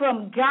come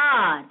from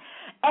God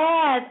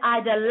as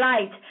I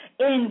delight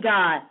in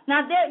God.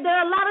 Now, there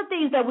are a lot of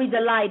things that we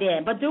delight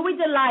in, but do we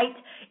delight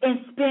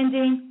in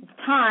spending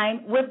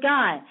time with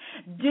God?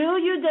 Do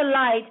you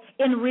delight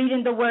in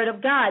reading the Word of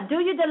God?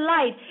 Do you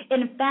delight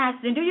in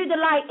fasting? Do you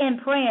delight in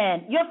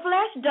praying? Your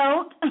flesh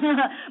don't,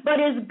 but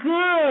it's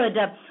good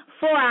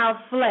for our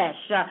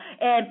flesh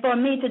and for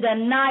me to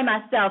deny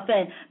myself,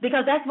 and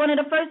because that's one of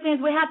the first things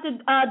we have to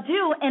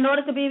do in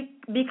order to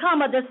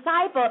become a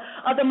disciple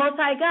of the Most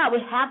High God.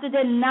 We have to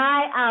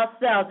deny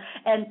ourselves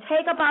and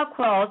take up our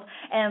cross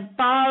and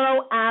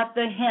follow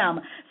after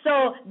him.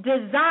 So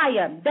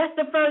desire, that's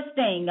the first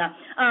thing.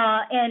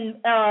 In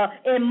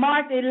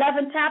Mark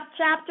 11th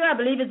chapter, I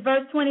believe it's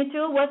verse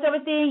 22, whatsoever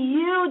thing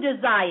you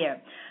desire.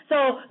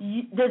 So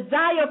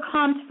desire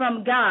comes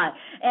from God.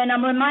 And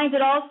I'm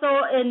reminded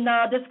also in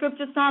the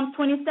scripture, Psalms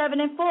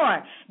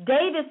 27:4.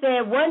 David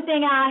said, one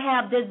thing I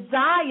have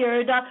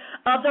desired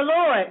of the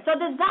Lord. So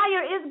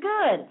desire is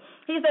good.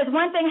 He says,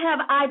 one thing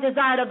have I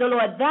desired of the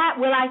Lord, that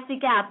will I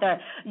seek after.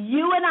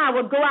 You and I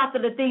will go after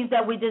the things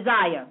that we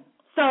desire.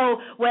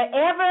 So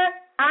wherever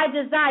I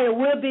desire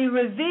will be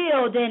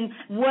revealed in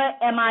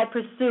what am I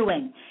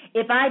pursuing.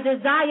 If I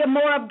desire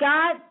more of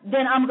God,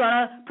 then I'm going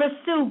to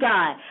pursue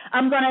God.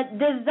 I'm going to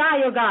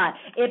desire God.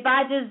 If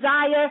I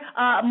desire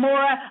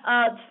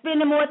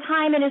spending more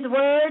time in his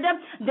word,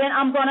 then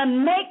I'm going to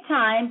make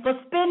time for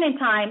spending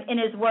time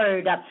in his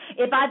word.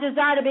 If I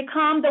desire to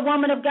become the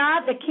woman of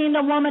God, the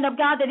kingdom woman of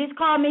God that he's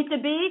called me to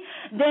be,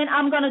 then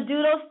I'm going to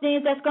do those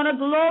things that's going to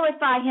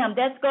glorify him,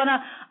 that's going to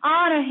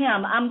honor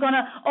him. I'm going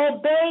to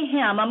obey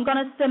him. I'm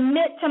going to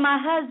submit to my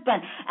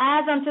husband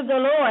as unto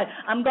the Lord.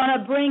 I'm going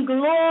to bring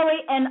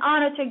glory and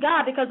honor to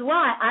God, because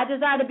why? I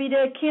desire to be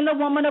the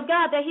kingdom woman of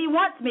God that he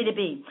wants me to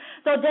be.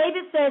 So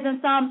David says in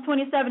Psalms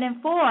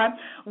 27:4,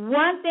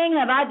 one thing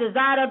have I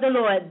desired of the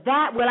Lord,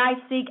 that will I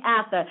seek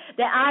after,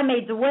 that I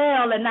may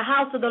dwell in the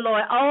house of the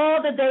Lord all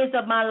the days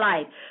of my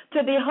life,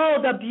 to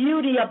behold the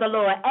beauty of the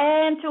Lord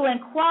and to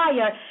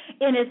inquire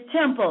in his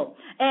temple.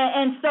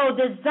 And so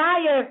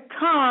desire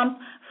comes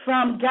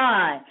from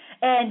God.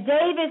 And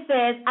David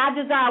says, I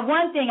desire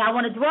one thing. I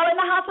want to dwell in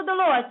the house of the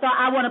Lord, so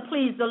I want to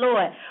please the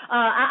Lord.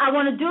 I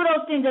want to do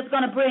those things that's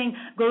going to bring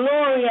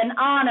glory and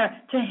honor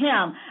to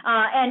him.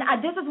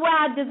 This is where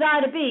I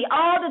desire to be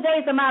all the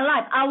days of my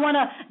life. I want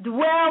to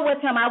dwell with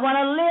him. I want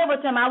to live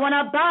with him. I want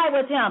to abide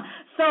with him.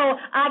 So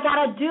I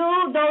got to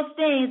do those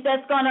things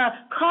that's going to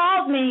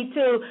cause me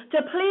to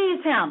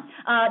please him.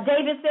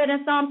 David said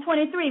in Psalm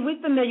 23, we're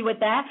familiar with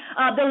that,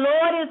 the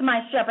Lord is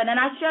my shepherd, and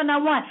I shall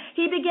not want.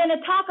 He began to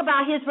talk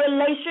about his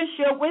relationship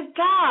with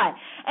God.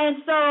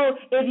 And so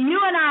if you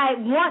and I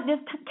want this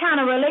kind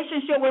of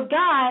relationship with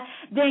God,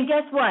 then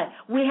guess what?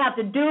 We have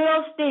to do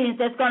those things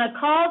that's going to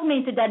cause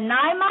me to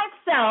deny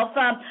myself.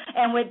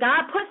 And when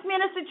God puts me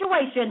in a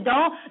situation,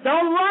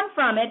 don't run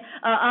from it.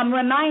 I'm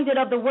reminded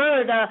of the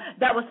word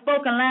that was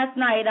spoken last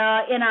night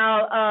in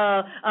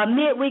our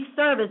midweek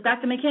service.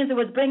 Dr. McKenzie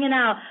was bringing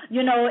out,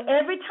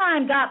 every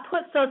time God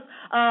puts us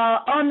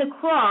on the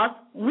cross,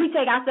 we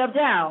take ourselves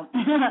down.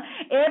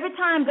 Every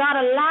time God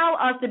allows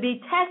us to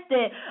be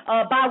tested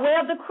by way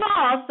of the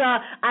cross,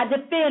 I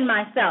defend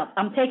myself.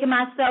 I'm taking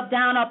myself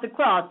down off the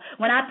cross.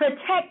 When I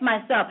protect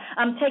myself,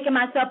 I'm taking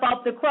myself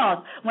off the cross.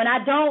 When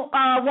I don't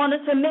want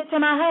to submit to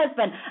my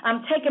husband,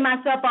 I'm taking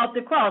myself off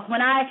the cross.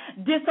 When I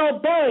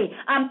disobey,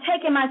 I'm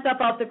taking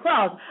myself off the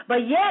cross.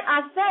 But yet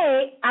I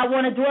say I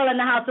want to dwell in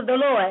the house of the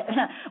Lord.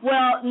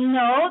 Well,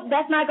 no,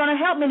 that's not going to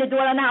help me to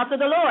dwell in the house of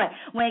the Lord.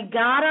 When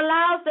God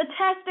allows the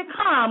test to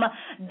come,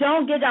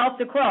 don't get off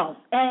the cross.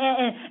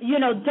 And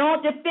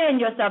don't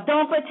defend yourself.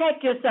 Don't protect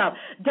yourself.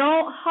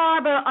 Don't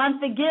harbor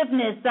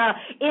unforgiveness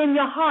in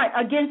your heart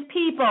against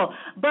people,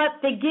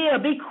 but forgive.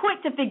 Be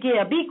quick to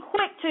forgive. Be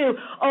quick to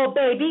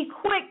obey. Be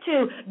quick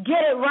to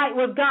get it right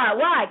with God.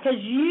 Why?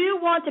 Because you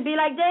want to be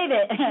like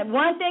David.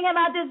 One thing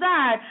about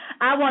desire,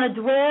 I want to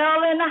dwell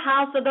in the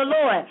house of the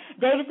Lord.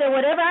 David said,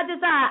 whatever I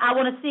desire, I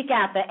want to seek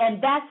after. And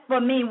that's for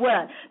me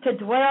what? To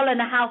dwell in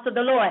the house of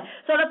the Lord.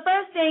 So the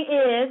first thing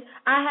is,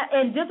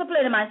 in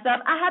disciplining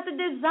myself, I have to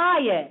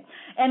desire.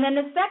 And then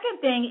the second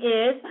thing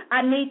is,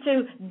 I need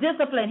to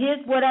discipline.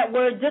 Here's where that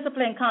word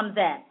discipline comes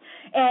at.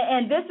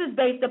 And this is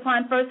based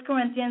upon 1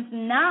 Corinthians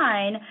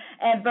 9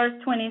 and verse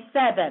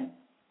 27.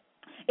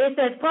 It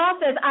says, Paul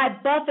says, I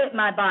buffet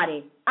my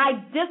body.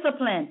 I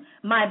discipline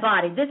my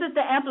body. This is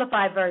the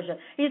Amplified version.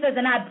 He says,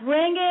 and I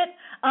bring it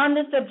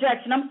under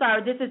subjection. I'm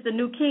sorry, this is the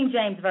New King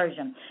James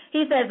Version.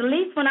 He says,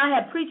 least when I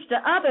have preached to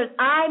others,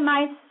 I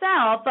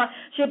myself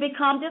should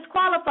become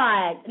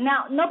disqualified.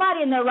 Now,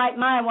 nobody in their right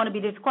mind want to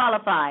be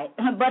disqualified.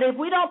 But if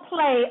we don't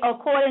play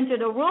according to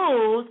the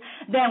rules,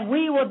 then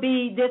we will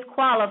be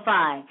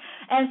disqualified.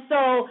 And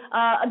so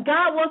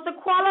God wants to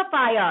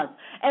qualify us.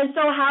 And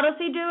so how does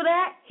he do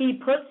that? He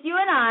puts you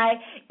and I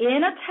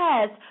in a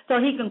test so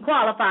he can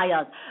qualify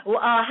us.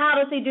 How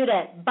does he do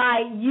that?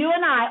 By you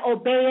and I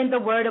obeying the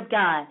word of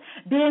God,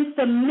 being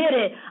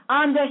submitted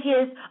under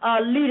his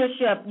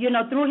leadership,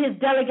 through his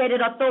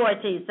delegated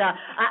authorities.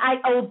 I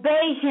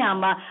obey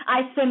him.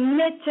 I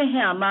submit to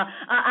him.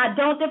 I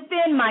don't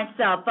defend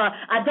myself.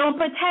 I don't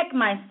protect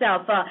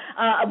myself.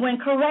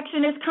 When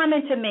correction is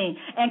coming to me,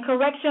 and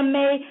correction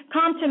may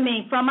come to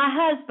me from my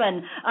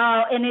husband,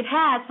 and it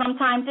has from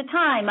time to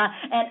time,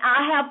 and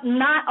I have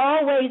not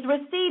always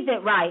received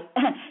it right.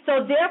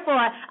 So therefore,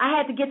 I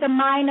had to get the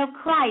mind of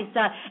Christ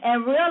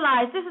and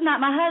realize this is not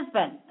my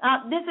husband.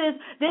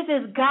 This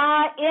is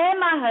God in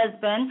my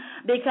husband,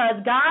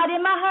 because God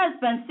in my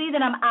husband see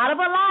that I'm out of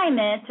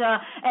alignment,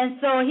 and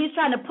so he's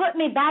trying to put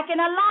me back in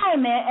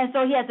alignment, and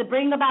so he has to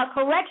bring about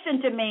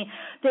correction to me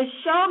to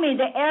show me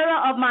the error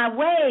of my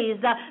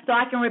ways so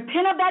I can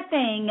repent of that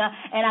thing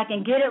and I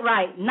can get it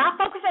right. Not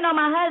focusing on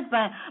my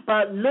husband,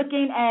 but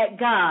looking at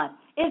God.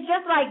 It's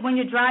just like when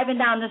you're driving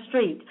down the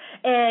street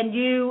and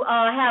you're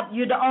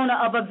the owner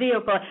of a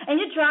vehicle and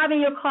you're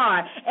driving your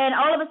car, and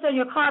all of a sudden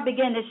your car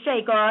begins to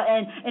shake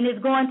and it's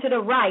going to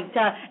the right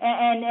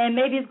and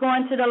maybe it's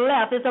going to the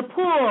left. It's a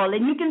pull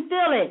and you can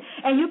feel it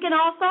and you can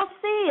also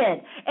see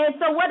it. And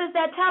so what is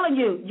that telling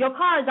you? Your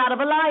car is out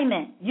of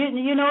alignment.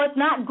 It's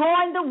not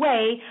going the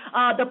way,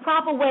 the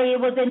proper way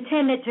it was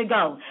intended to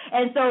go.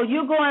 And so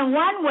you're going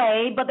one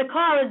way, but the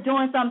car is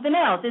doing something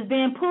else. It's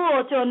being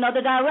pulled to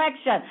another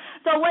direction.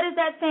 So what is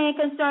that saying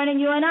concerning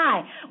you and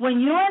I? When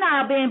you and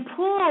I are being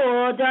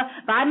pulled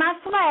by my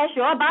flesh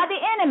or by the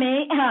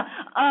enemy,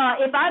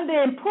 if I'm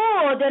being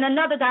pulled in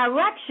another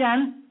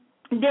direction,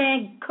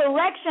 then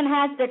correction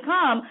has to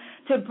come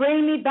to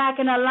bring me back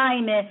in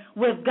alignment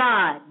with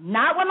God.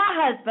 Not with my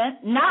husband,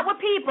 not with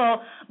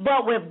people,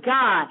 but with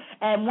God.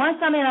 And once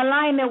I'm in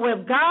alignment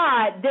with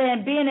God,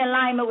 then being in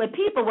alignment with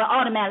people will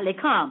automatically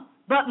come.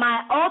 But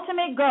my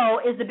ultimate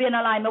goal is to be in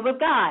alignment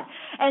with God.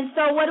 And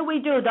so what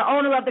do? The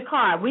owner of the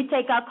car, we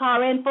take our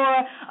car in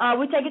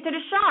we take it to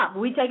the shop.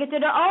 We take it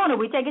to the owner.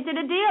 We take it to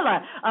the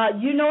dealer.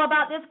 You know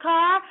about this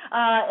car?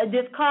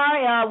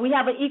 We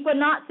have an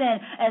Equinox,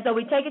 and so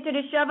we take it to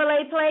the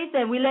Chevrolet place,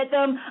 and we let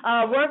them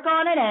work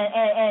on it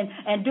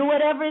and do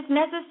whatever is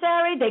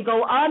necessary. They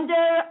go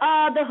under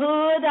the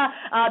hood.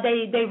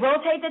 They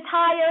rotate the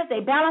tires. They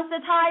balance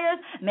the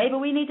tires.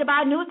 Maybe we need to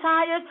buy new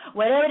tires.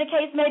 Whatever the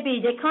case may be,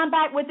 they come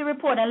back with the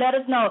report and let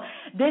us know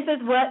this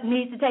is what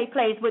needs to take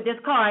place with this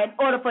car. car in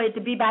order for it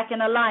to be back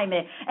in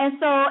alignment.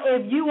 And so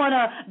if you want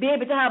to be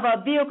able to have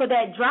a vehicle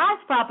that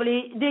drives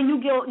properly, then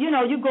you go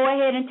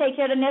ahead and take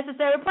care of the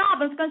necessary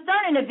problems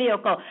concerning the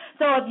vehicle.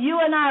 So if you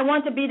and I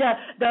want to be the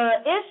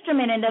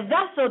instrument and the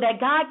vessel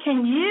that God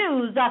can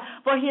use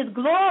for his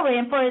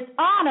glory and for his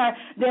honor,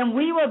 then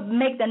we will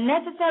make the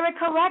necessary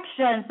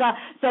corrections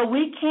so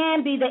we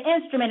can be the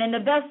instrument and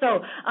the vessel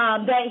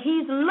that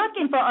he's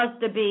looking for us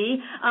to be,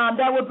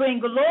 that will bring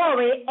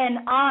glory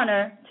and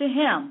honor to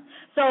him.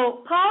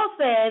 So Paul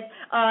says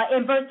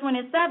in verse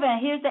 27,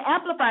 here's the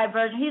Amplified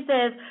version. He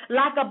says,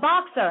 like a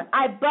boxer,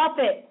 I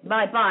buffet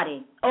my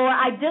body, or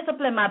I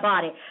discipline my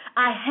body.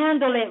 I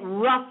handle it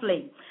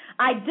roughly.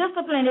 I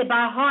discipline it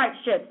by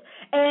hardships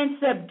and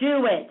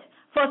subdue it,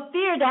 for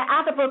fear that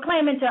after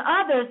proclaiming to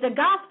others the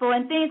gospel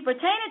and things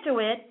pertaining to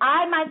it,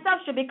 I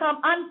myself should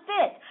become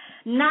unfit,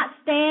 not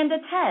stand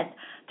the test,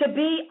 to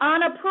be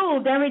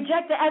unapproved and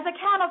rejected as a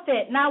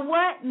counterfeit. Now,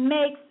 what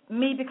makes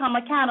me become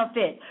a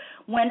counterfeit?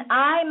 When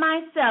I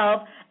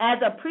myself, as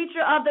a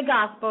preacher of the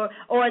gospel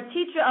or a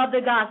teacher of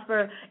the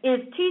gospel,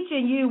 is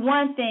teaching you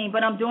one thing,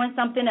 but I'm doing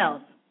something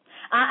else.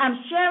 I'm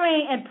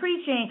sharing and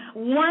preaching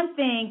one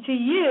thing to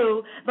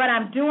you, but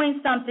I'm doing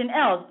something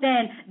else.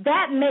 Then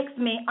that makes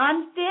me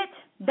unfit.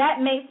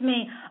 That makes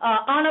me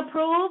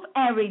unapproved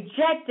and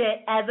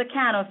rejected as a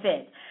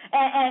counterfeit.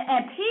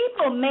 And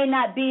people may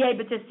not be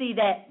able to see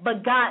that,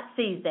 but God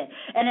sees it.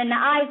 And in the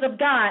eyes of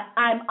God,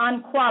 I'm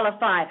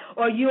unqualified,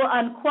 or you're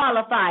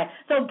unqualified.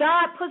 So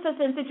God puts us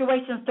in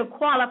situations to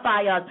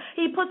qualify us.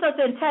 He puts us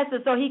in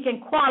tests so he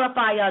can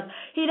qualify us.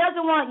 He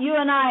doesn't want you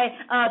and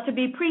I to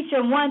be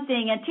preaching one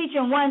thing and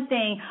teaching one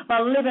thing,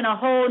 but living a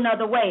whole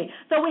nother way.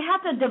 So we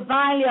have to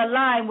divinely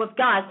align with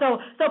God. So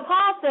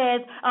Paul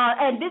says,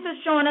 and this is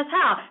showing us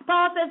how.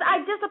 Paul says, I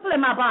discipline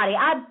my body.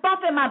 I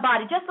buffet my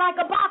body just like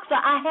a boxer.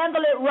 I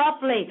handle it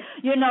roughly.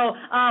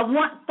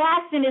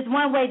 Fasting is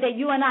one way that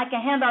you and I can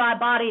handle our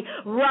body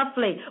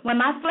roughly. When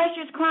my flesh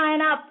is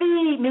crying out,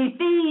 feed me,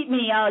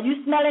 you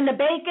smelling the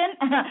bacon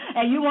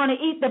and you want to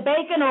eat the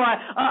bacon, or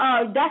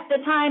that's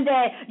the time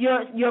that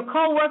your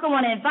co-worker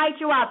want to invite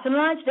you out to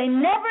lunch. They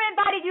never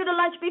invited you to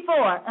lunch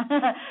before.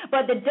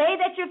 But the day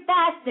that you're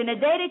fasting, the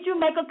day that you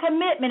make a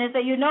commitment and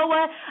say, you know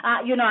what,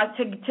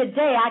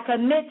 today I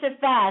commit to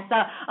fast.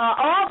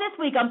 All this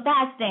week I'm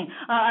fasting.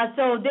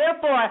 So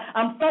therefore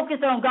I'm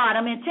focused on God.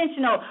 I'm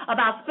intentional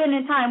about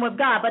spending time with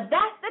God. But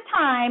that's the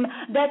time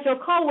that your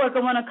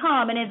coworker want to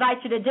come and invite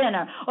you to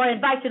dinner or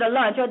invite you to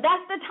lunch, or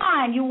that's the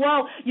time you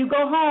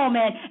go home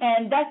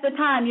and that's the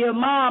time your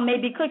mom may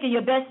be cooking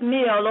your best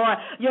meal, or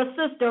your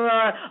sister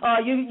or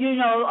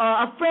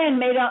a friend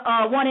may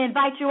want to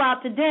invite you out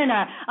to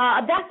dinner.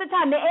 That's the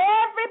time that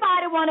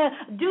everybody want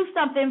to do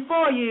something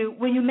for you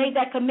when you make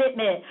that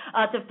commitment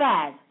to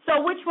fast.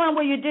 So which one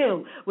will you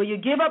do? Will you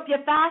give up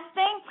your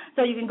fasting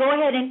so you can go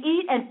ahead and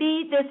eat and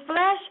feed this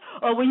flesh,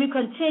 or will you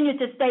continue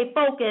to stay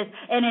focused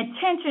and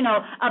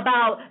intentional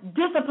about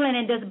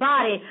disciplining this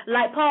body,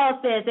 like Paul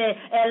says,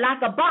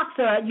 like a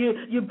boxer,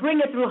 you bring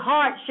it through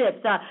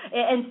hardships,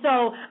 and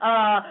so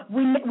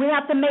we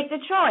have to make the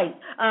choice.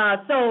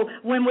 So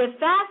when we're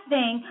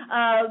fasting,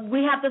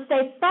 we have to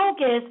stay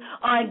focused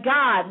on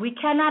God. We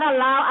cannot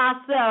allow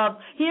ourselves.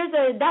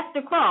 That's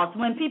the cross.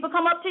 When people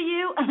come up to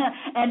you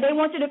and they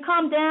want you to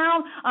come down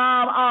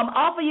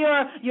off of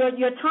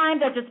your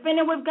time that you're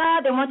spending with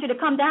God, they want you to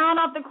come down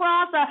off the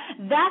cross.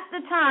 That's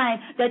the time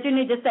that you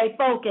need to stay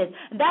focused.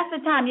 That's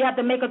the time you have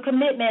to make a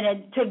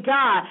commitment to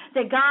God.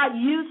 Say, God,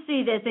 you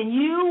see this, and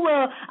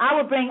I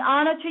will bring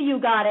honor to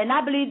you, God. And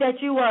I believe that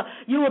you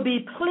will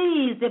be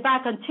pleased if I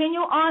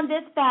continue on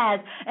this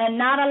fast and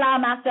not allow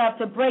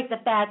myself to break the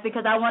fast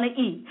because I want to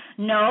eat.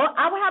 No,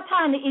 I will have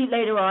time to eat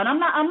later on.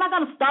 I'm not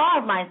going to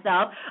starve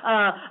myself,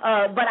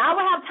 but I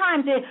will have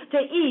time to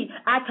eat.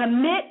 I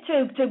commit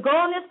to go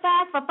on this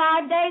fast for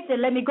 5 days,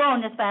 then let me go on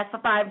this fast for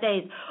 5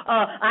 days.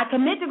 I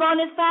commit to go on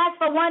this fast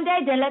for 1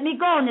 day, then let me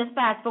go on this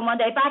fast for 1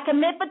 day. If I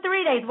commit for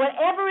 3 days,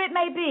 whatever it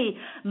may be,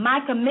 my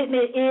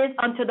commitment is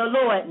unto the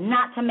Lord,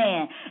 not to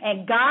man.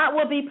 And God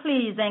will be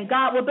pleased, and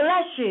God will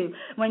bless you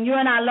when you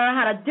and I learn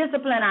how to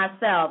discipline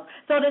ourselves.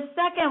 So the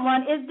second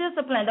one is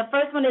discipline. The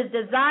first one is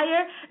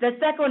desire. The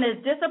second one is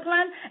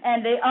discipline.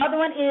 And the other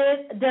one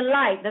is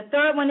delight. The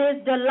third one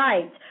is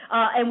delight.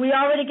 And we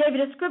already gave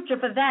you the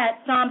scripture for that,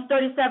 Psalms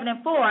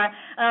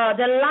 37:4.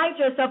 Delight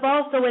yourself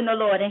also in the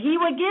Lord, and he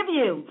will give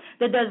you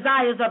the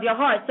desires of your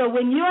heart. So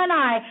when you and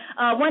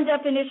I, one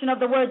definition of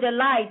the word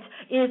delight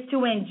is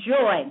to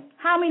enjoy.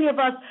 How many of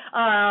us,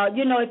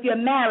 if you're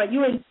married,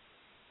 you enjoy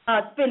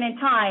spending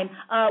time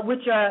with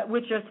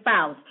your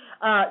spouse?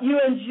 You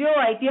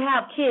enjoy, if you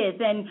have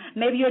kids, and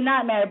maybe you're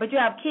not married, but you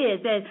have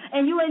kids,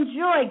 and you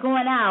enjoy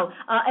going out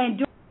and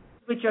doing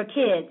with your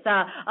kids.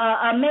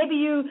 Maybe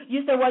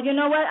you say, well, you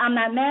know what, I'm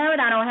not married,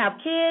 I don't have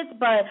kids,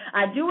 but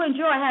I do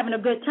enjoy having a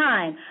good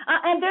time.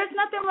 And there's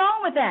nothing wrong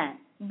with that.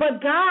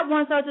 But God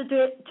wants us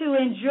to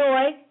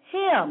enjoy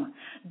him.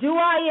 Do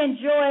I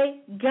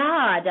enjoy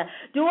God?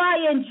 Do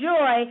I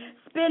enjoy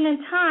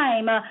spending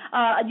time,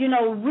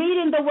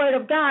 reading the Word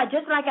of God,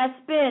 just like I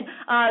spent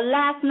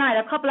last night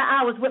a couple of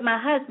hours with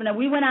my husband, and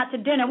we went out to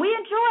dinner. We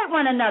enjoyed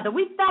one another.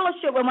 We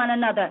fellowship with one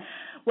another.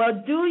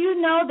 Well, do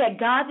you know that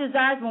God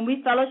desires when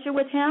we fellowship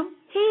with Him?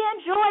 He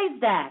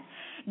enjoys that.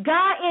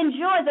 God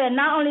enjoys it.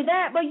 Not only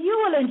that, but you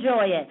will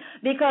enjoy it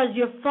because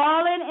you're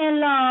falling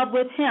in love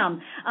with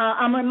Him.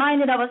 I'm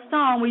reminded of a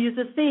song we used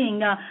to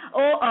sing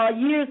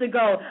years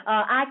ago.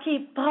 I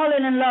keep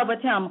falling in love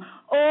with Him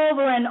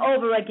over and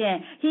over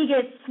again. He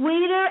gets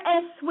sweeter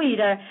and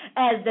sweeter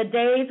as the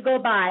days go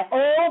by.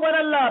 Oh, what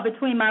a love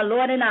between my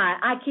Lord and I.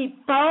 I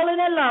keep falling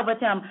in love with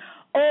Him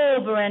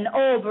over and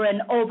over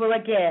and over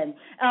again.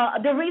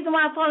 The reason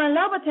why I fall in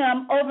love with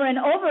Him over and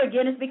over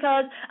again is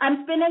because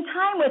I'm spending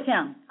time with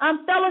Him.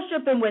 I'm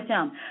fellowshipping with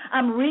Him.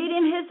 I'm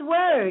reading His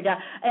Word,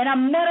 and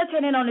I'm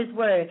meditating on His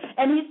Word,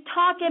 and He's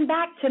talking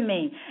back to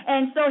me.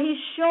 And so He's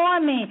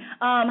showing me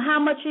how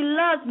much He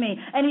loves me,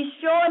 and He's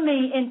showing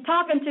me and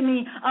talking to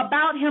me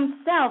about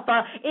Himself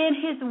in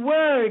His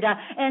Word.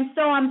 And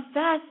so I'm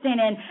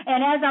fasting, and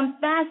as I'm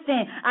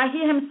fasting, I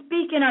hear Him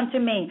speaking unto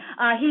me.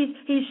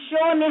 He's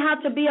showing me how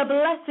to be a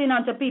blessing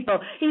unto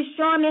people. He's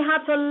showing me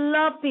how to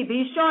love people.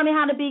 He's showing me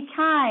how to be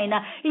kind.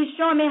 He's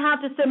showing me how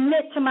to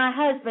submit to my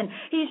husband.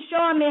 He's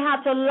showing me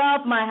how to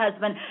love my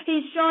husband.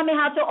 He's showing me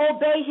how to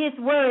obey His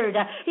Word.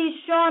 He's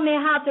showing me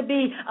how to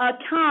be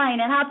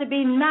kind and how to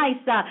be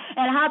nice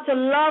and how to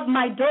love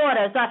my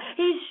daughters.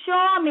 He's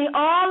showing me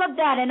all of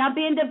that, and I'm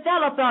being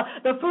developed.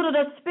 The fruit of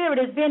the Spirit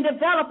is being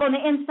developed on the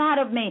inside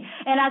of me,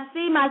 and I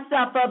see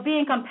myself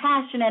being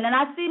compassionate, and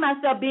I see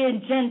myself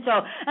being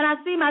gentle, and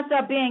I see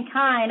myself being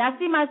kind. I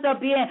see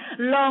myself being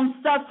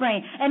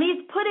long-suffering, and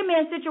He's putting me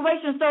in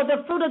situations so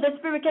the fruit of the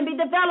Spirit can be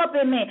developed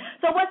in me.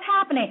 So what's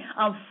happening?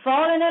 I'm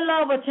falling in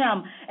love with Him,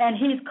 and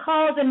He's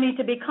causing me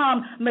to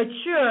become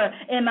mature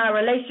in my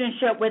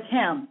relationship with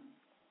Him.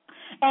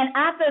 And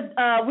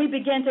after we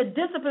begin to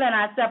discipline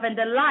ourselves and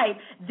delight,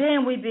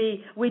 then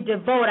we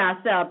devote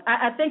ourselves.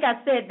 I think I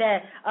said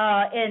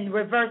that in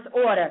reverse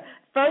order.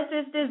 First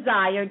is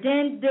desire,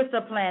 then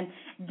discipline,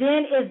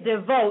 then is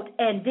devote,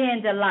 and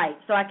then delight.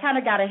 So I kind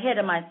of got ahead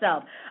of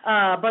myself.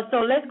 But so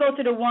let's go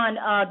to the one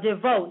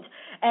devote.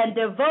 And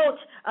devote,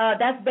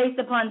 that's based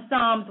upon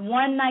Psalms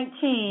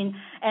 119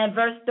 and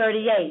verse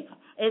 38.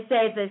 It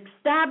says,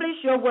 establish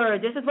your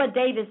word. This is what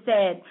David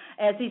said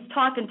as he's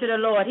talking to the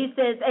Lord. He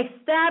says,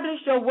 establish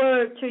your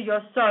word to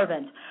your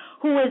servant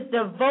who is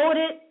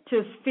devoted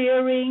to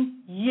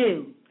fearing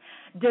you.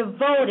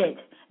 Devoted.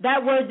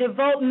 That word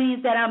devote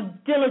means that I'm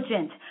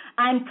diligent.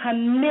 I'm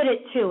committed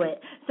to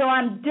it. So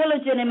I'm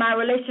diligent in my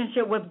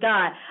relationship with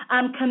God.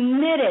 I'm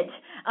committed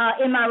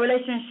in my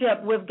relationship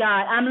with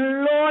God. I'm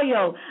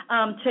loyal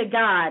to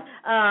God.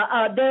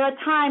 There are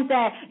times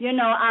that,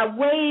 I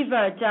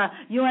wavered.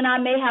 You and I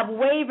may have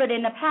wavered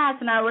in the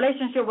past in our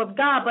relationship with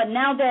God, but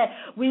now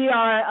that we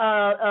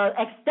are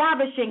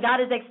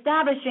God is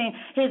establishing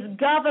His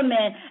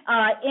government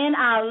in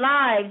our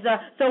lives,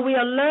 so we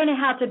are learning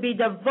how to be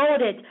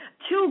devoted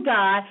to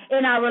God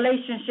in our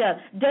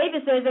relationship.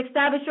 David says,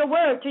 establish your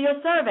word to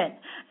your servant.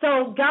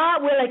 So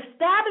God will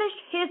establish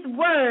His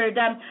word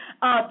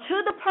to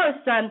the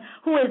person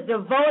who is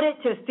devoted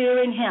to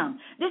fearing Him.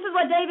 This is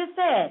what David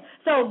said.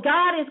 So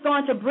God is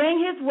going to bring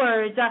His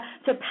words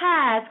to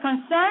pass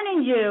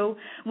concerning you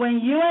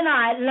when you and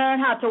I learn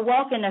how to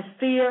walk in the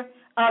fear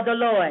of the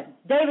Lord.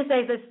 David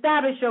says,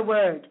 establish your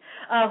word,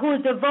 who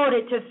is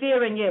devoted to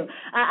fearing you.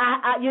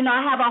 I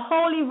have a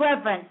holy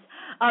reverence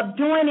of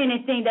doing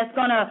anything that's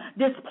going to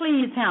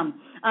displease Him.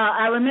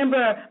 I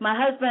remember my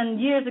husband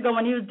years ago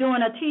when he was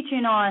doing a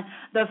teaching on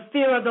the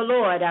fear of the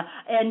Lord,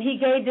 and he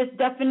gave this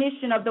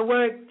definition of the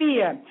word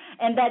fear.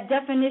 And that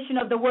definition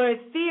of the word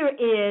fear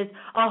is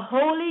a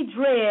holy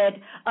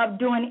dread of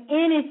doing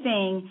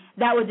anything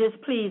that would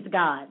displease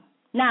God.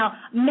 Now,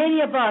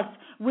 many of us,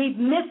 we've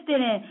missed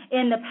it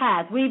in the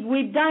past.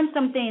 We've done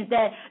some things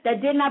that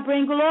did not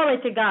bring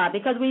glory to God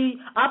because we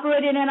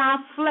operated in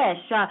our flesh,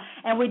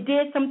 and we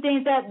did some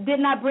things that did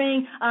not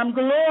bring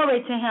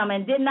glory to Him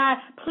and did not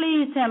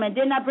please Him and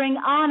did not bring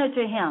honor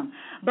to Him.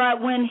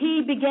 But when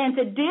He began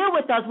to deal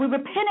with us, we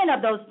repented of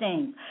those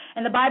things.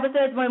 And the Bible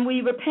says when we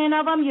repent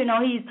of them,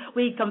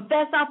 we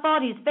confess our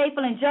fault. He's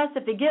faithful and just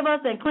to forgive us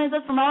and cleanse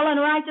us from all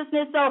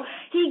unrighteousness. So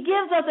He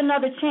gives us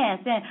another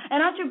chance. And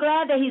aren't you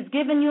glad that He's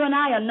given you and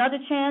I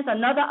another chance,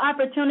 another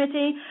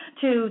opportunity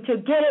to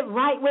get it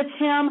right with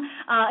Him?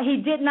 He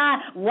did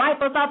not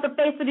wipe us off the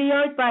face of the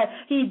earth, but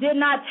He did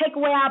not take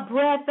away our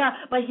breath,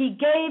 but He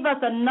gave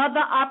us another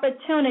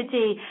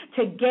opportunity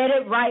to get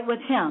it right with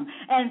Him.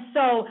 And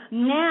so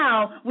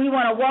now we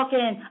want to walk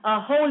in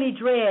a holy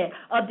dread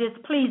of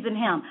displeasing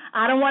Him.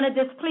 I don't want to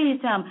displease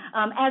Him.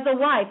 As a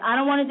wife, I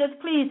don't want to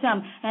displease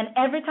Him. And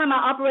every time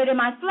I operate in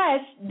my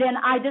flesh, then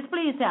I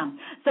displease Him.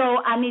 So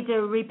I need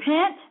to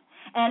repent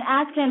and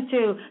ask Him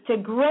to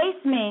grace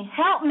me,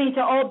 help me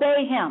to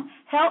obey Him,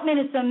 help me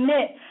to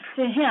submit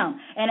to him.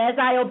 And as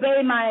I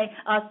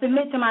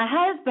submit to my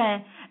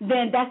husband,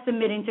 then that's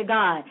submitting to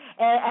God.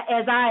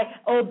 As I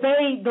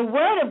obey the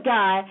word of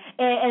God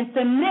and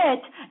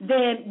submit,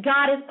 then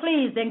God is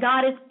pleased, and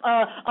God is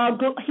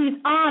he's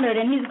honored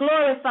and he's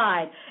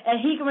glorified, and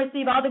he can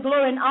receive all the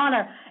glory and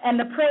honor and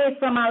the praise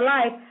from my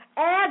life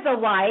as a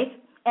wife,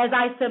 as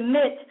I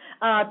submit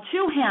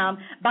to him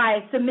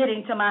by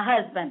submitting to my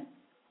husband.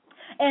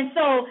 And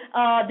so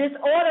this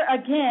order,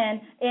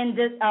 again, in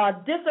this,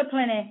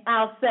 disciplining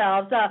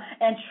ourselves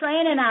and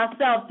training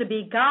ourselves to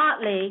be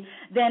godly,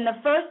 then the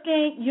first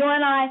thing you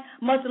and I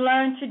must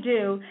learn to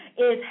do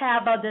is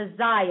have a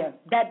desire.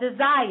 That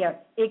desire,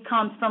 it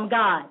comes from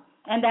God.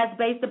 And that's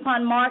based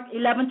upon Mark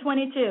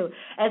 11:22,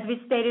 as we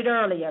stated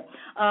earlier.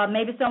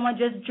 Maybe someone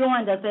just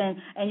joined us,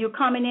 and you're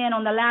coming in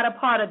on the latter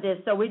part of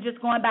this, so we're just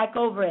going back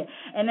over it.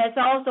 And that's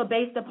also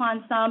based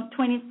upon Psalm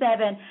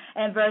 27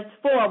 and verse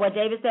 4, where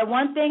David said,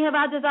 "One thing have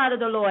I desired of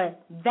the Lord,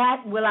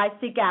 that will I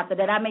seek after,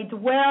 that I may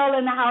dwell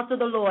in the house of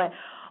the Lord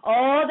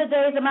all the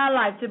days of my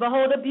life, to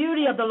behold the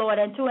beauty of the Lord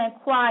and to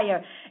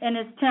inquire in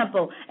his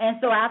temple." And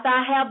so after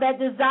I have that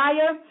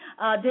desire,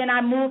 then I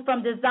move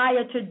from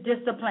desire to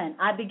discipline.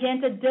 I begin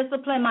to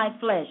discipline my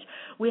flesh.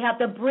 We have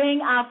to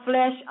bring our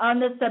flesh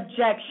under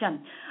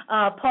subjection.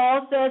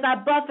 Paul says, "I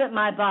buffet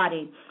my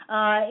body."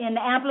 In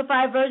the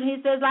Amplified Version,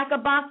 he says, "Like a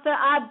boxer,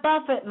 I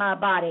buffet my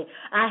body.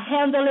 I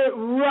handle it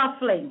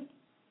roughly."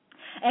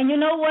 And you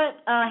know what?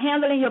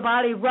 Handling your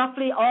body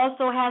roughly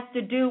also has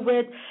to do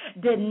with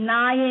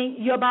denying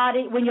your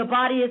body. When your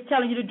body is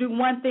telling you to do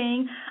one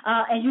thing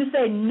and you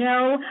say,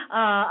 "No,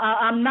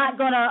 I'm not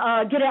going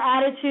to get an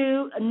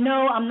attitude.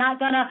 No, I'm not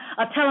going to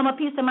tell them a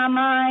piece of my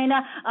mind.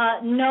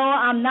 No,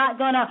 I'm not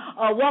going to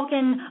walk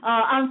in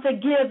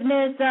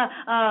unforgiveness.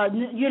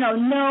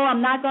 No,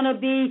 I'm not going to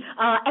be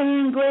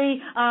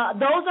angry."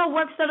 Those are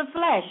works of the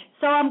flesh.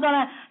 So I'm going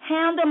to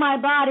handle my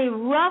body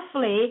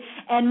roughly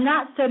and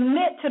not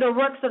submit to the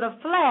works of the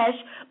flesh,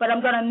 but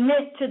I'm going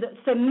to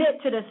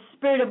submit to the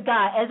Spirit of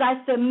God. As I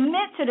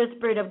submit to the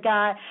Spirit of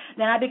God,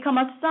 then I become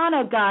a son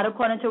of God,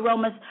 according to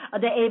Romans,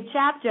 the 8th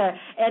chapter.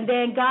 And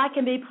then God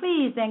can be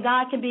pleased and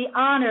God can be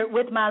honored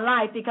with my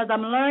life, because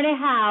I'm learning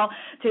how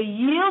to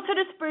yield to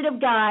the Spirit of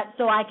God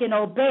so I can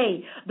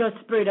obey the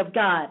Spirit of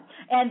God.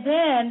 And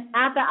then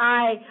after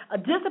I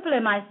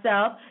discipline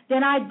myself,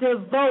 then I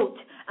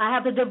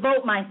have to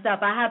devote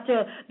myself. I have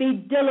to be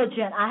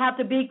diligent. I have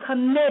to be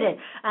committed.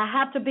 I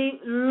have to be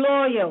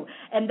loyal.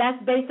 And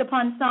that's based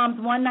upon Psalms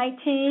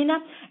 119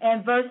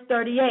 and verse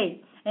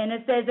 38. And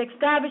it says,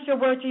 "Establish your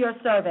word to your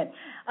servant,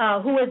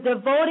 who is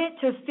devoted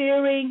to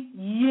fearing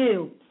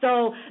you."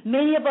 So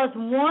many of us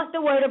want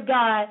the word of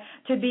God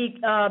to be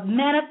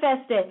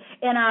manifested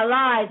in our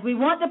lives. We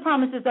want the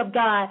promises of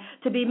God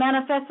to be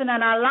manifested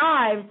in our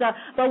lives,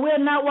 but we're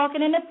not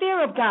walking in the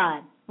fear of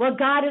God. Well,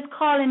 God is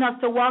calling us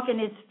to walk in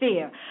his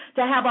fear,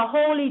 to have a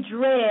holy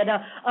dread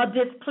of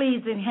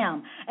displeasing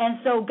him. And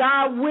so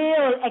God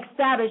will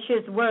establish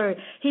his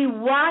word. He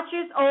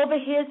watches over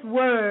his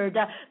word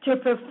to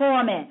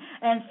perform it.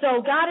 And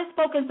so God has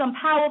spoken some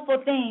powerful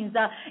things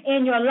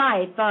in your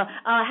life.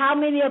 How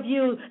many of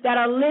you that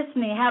are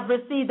listening have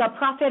received a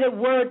prophetic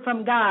word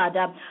from God,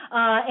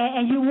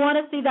 and you want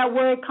to see that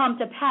word come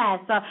to pass?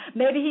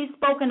 Maybe he's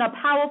spoken a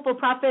powerful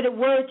prophetic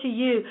word to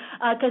you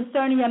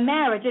concerning your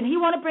marriage, and he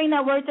want to bring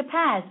that word to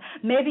pass.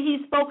 Maybe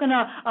he's spoken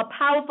a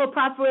powerful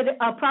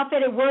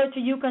prophetic word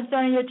to you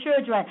concerning your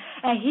children,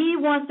 and he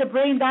wants to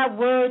bring that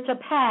word to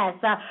pass.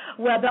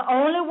 Well, the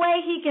only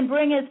way he can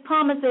bring his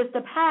promises to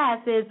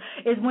pass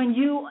is when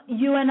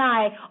you and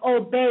I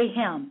obey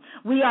him.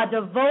 We are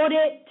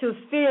devoted to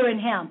fearing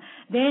him.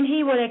 Then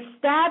he will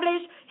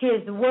establish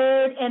his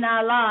word in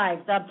our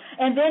lives.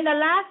 And then the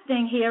last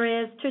thing here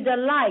is to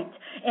delight,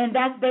 and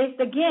that's based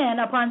again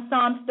upon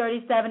Psalms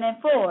 37 and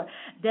 4.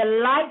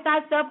 Delight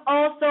thyself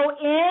also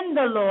in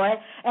the Lord,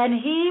 and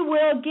he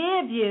will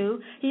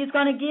he's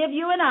going to give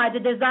you and I the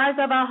desires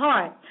of our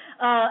heart.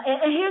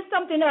 And here's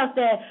something else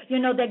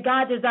that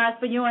God desires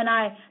for you and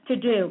I to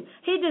do.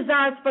 He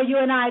desires for you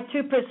and I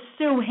to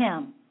pursue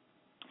him.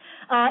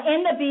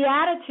 In the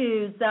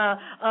Beatitudes,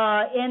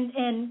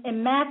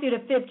 in Matthew, the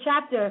 5th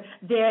chapter,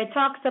 there it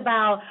talks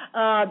about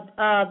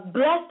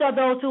blessed are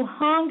those who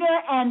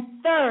hunger and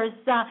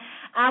thirst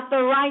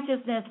after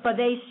righteousness, for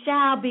they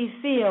shall be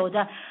filled.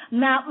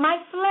 Now,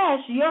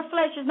 your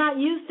flesh is not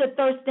used to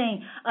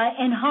thirsting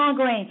and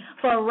hungering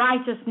for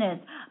righteousness.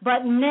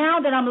 But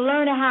now that I'm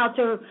learning how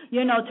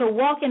to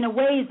walk in the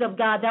ways of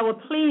God that will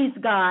please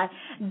God,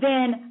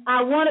 then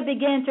I want to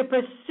begin to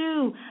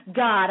pursue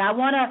God. I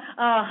want to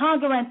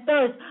hunger and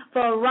thirst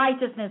for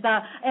righteousness.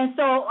 And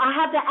so I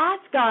have to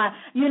ask God,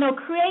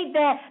 create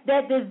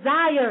that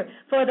desire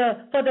for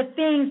the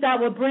things that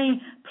will bring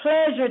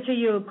pleasure to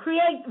you.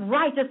 Create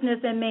righteousness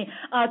in me.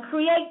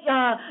 Create,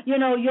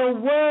 your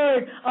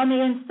word on the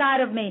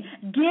inside of me.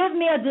 Give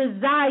me a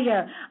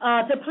desire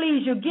to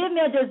please you. Give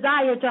me a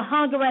desire to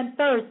hunger and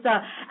thirst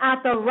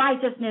after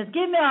righteousness.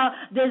 Give me a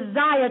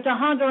desire to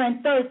hunger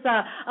and thirst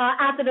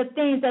after the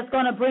things that's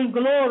going to bring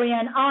glory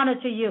and honor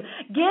to you.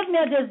 Give me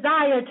a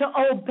desire to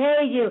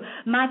obey you.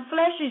 My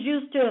flesh is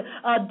used to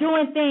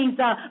doing things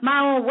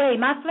my own way.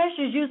 My flesh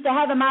is used to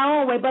having my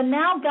own way, but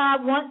now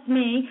God wants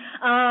me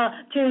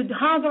to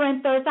hunger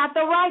and thirst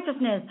after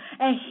righteousness,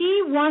 and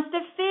He wants to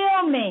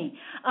fill me.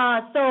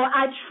 So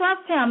I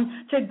trust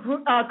Him to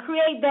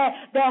create that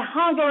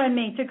hunger in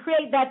me, to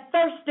create that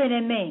thirsting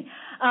in me.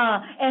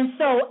 And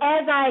so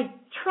as I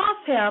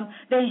trust Him,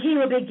 then He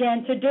will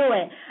begin to do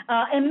it.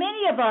 And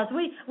many of us,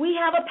 we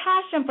have a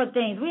passion for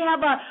things.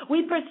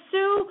 We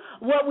pursue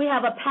what we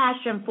have a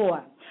passion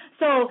for.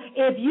 So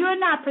if you're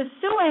not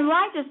pursuing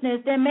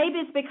righteousness, then maybe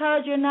it's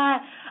because you don't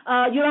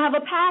have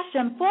a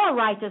passion for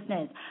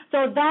righteousness.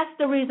 So that's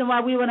the reason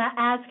why we want to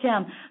ask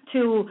Him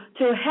to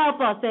help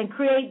us and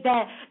create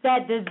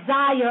that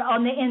desire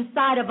on the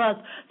inside of us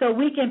so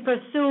we can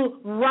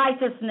pursue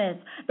righteousness.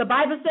 The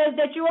Bible says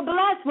that you are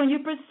blessed when you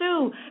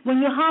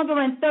hunger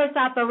and thirst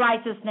after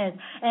righteousness.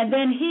 And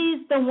then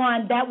He's the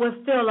one that will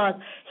fill us.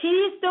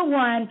 He's the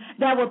one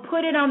that will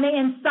put it on the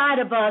inside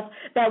of us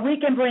that we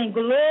can bring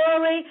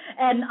glory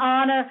and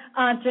honor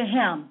unto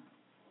Him.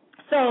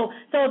 So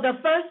the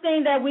first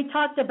thing that we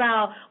talked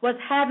about was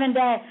having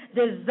that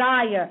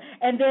desire,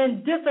 and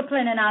then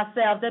disciplining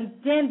ourselves, and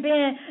then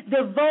being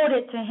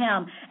devoted to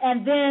Him,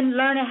 and then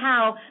learning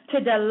how to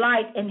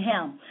delight in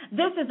Him.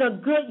 This is a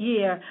good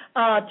year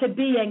to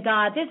be in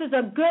God. This is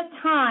a good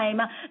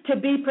time to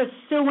be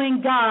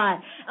pursuing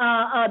God.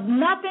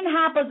 Nothing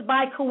happens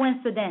by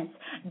coincidence.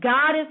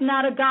 God is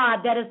not a God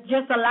that is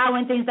just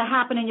allowing things to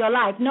happen in your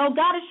life. No,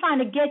 God is trying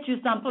to get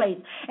you someplace,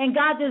 and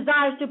God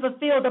desires to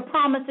fulfill the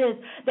promises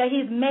that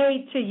He's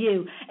made to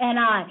you and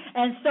I.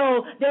 And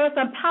so there are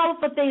some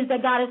powerful things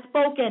that God has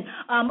spoken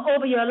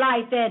over your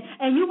life,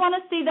 and you want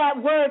to see that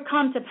word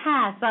come to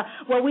pass.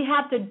 Well, we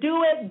have to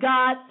do it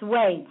God's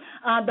way.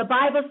 The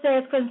Bible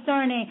says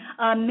concerning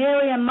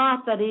Mary and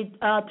Martha, the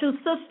two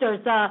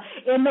sisters,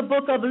 in the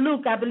book of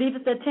Luke, I believe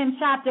it's the 10th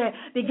chapter,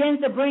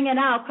 begins to bring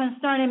it out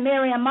concerning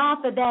Mary and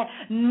Martha, that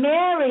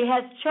Mary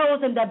has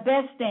chosen the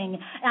best thing,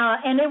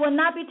 and it will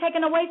not be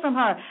taken away from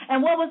her.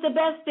 And what was the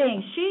best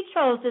thing? She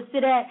chose to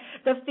sit at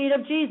the feet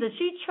of Jesus.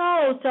 She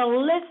chose to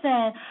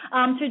listen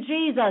to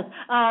Jesus.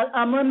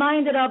 I'm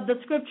reminded of the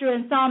scripture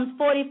in Psalms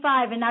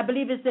 45, and I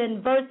believe it's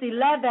in verse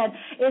 11.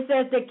 It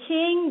says, the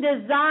king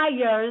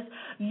desires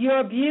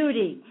your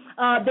beauty.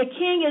 The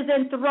king is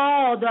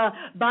enthralled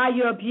by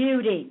your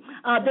beauty.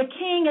 The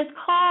king is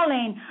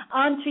calling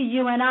unto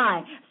you and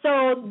I.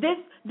 So the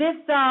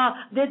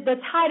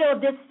title of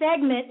this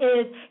segment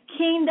is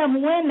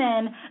Kingdom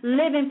Women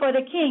Living for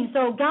the King.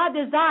 So God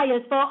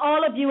desires for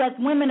all of you as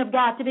women of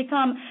God to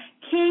become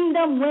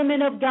kingdom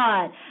women of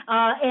God.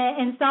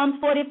 In Psalms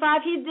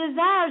 45, He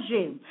desires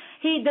you.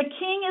 The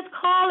king is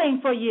calling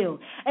for you,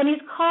 and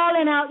He's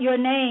calling out your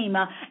name,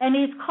 and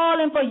He's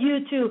calling for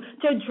you to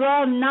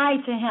draw nigh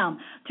to Him.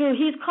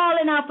 He's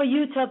calling out for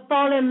you to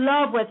fall in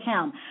love with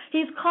Him.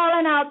 He's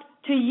calling out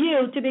to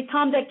you to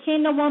become the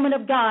kingdom woman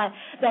of God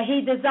that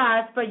He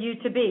desires for you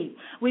to be.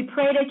 We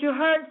pray that you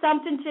heard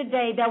something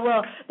today that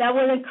will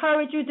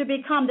encourage you to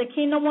become the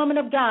kingdom woman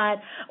of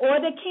God or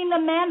the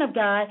kingdom man of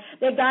God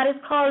that God is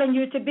calling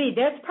you to be.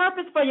 There's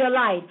purpose for your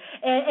life,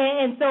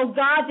 and so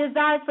God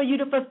desires for you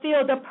to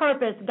fulfill the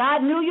purpose.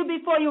 God knew you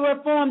before you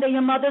were formed in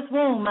your mother's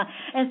womb,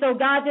 and so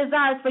God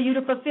desires for you to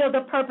fulfill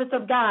the purpose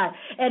of God.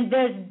 And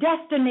there's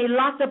destiny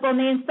locked up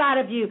on the inside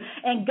of you,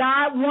 and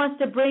God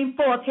wants to bring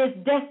forth His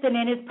destiny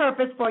and His purpose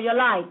for your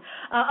life.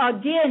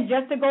 Again,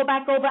 just to go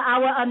back over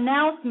our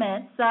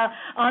announcements,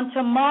 on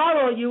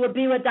tomorrow you will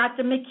be with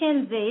Dr.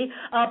 McKenzie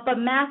for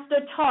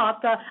Master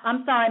Talk,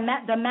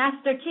 the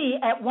Master Key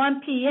at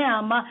 1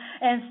 p.m.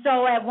 And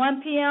so at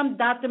 1 p.m.,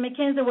 Dr.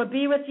 McKenzie will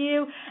be with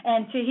you,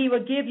 and He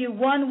will give you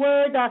one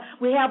word.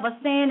 We have a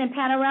saying in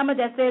Panorama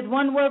that says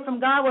one word from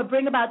God will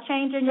bring about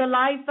change in your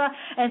life.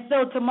 And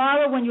so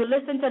tomorrow when you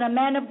listen to the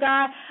man of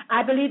God,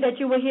 I believe that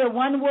you will hear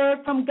one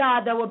word from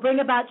God that will bring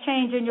about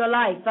change in your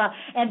life.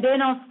 And then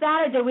on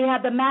Saturday, we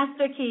have the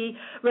Master Key,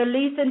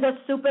 releasing the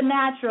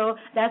supernatural.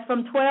 That's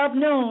from 12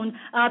 noon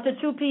to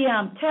 2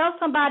 p.m. Tell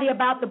somebody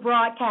about the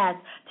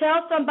broadcast.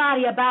 Tell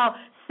somebody about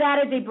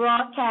Saturday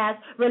broadcast,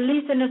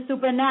 releasing the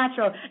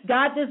supernatural.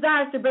 God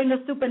desires to bring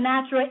the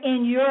supernatural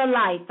in your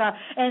life.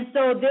 And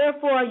so,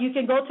 therefore, you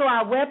can go to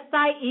our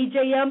website,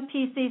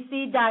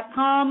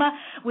 ejmpcc.com.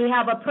 We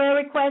have a prayer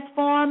request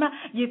form.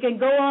 You can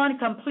go on,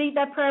 complete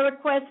that prayer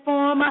request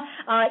form,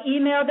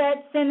 email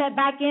that, send that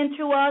back in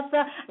to us.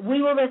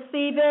 We will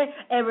receive it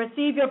and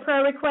receive your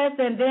prayer request.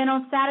 And then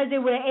on Saturday,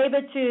 we're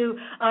able to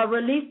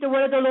release the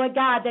word of the Lord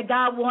God that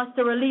God wants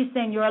to release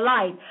in your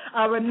life.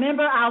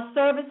 Remember our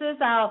services,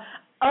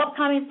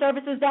 upcoming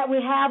services that we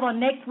have on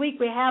next week.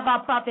 We have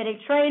our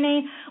prophetic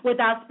training with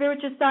our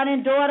spiritual son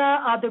and daughter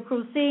of the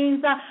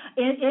Crucines.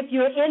 If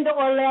you're in the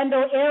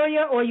Orlando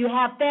area or you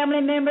have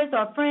family members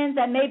or friends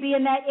that may be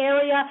in that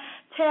area,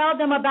 tell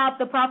them about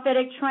the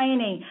prophetic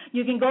training.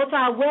 You can go to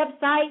our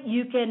website.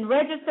 You can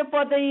register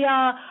for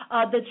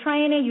the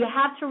training. You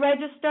have to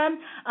register.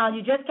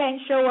 You just can't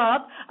show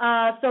up.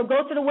 So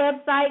go to the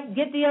website,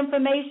 get the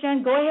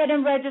information, go ahead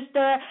and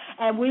register,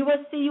 and we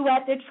will see you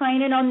at the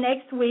training on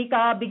next week.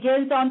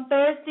 Begins on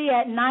Thursday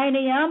at 9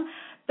 a.m.,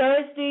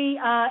 Thursday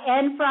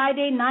and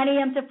Friday, 9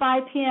 a.m. to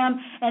 5 p.m.,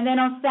 and then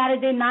on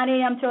Saturday, 9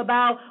 a.m. to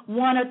about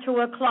 1 or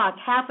 2 o'clock,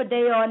 half a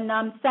day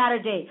on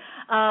Saturday.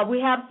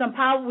 We've had some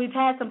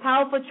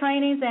powerful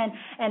trainings,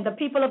 and the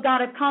people of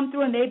God have come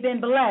through, and they've been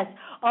blessed.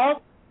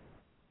 Also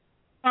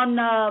on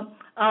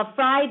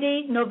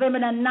Friday, November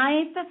the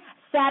 9th,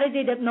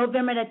 Saturday,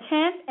 November the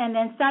 10th, and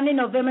then Sunday,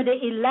 November the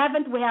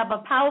 11th, we have a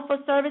powerful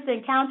service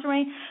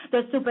encountering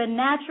the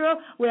supernatural.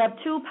 We have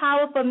 2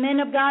 powerful men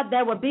of God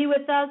that will be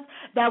with us,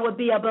 that will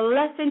be a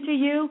blessing to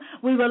you.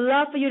 We would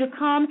love for you to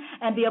come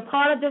and be a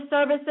part of the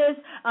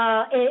services,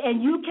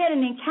 and you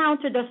can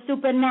encounter the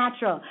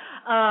supernatural.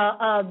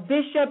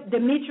 Bishop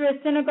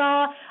Demetrius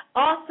Synagogue,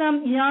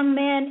 awesome young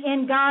man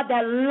in God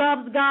that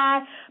loves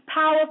God,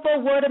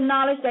 powerful word of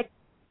knowledge that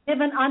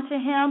given unto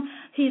him.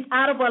 He's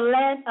out of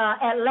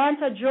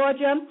Atlanta,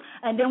 Georgia.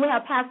 And then we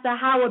have Pastor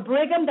Howard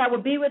Brigham that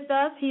will be with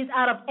us. He's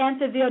out of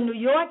Antiville, New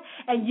York,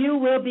 and you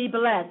will be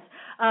blessed.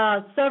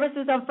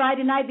 Services on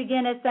Friday night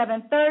begin at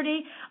 7:30,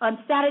 on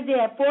Saturday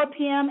at 4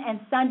 p.m., and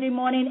Sunday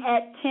morning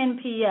at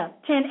 10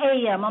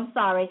 a.m.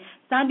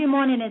 Sunday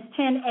morning is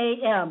 10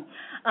 a.m.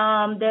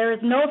 There is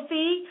no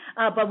fee,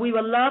 but we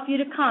would love for you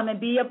to come and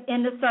be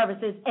in the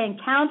services,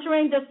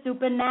 encountering the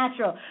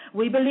supernatural.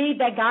 We believe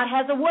that God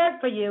has a word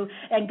for you,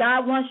 and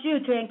God wants you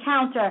to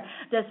encounter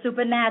the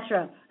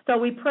supernatural. So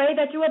we pray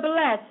that you are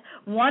blessed.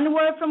 One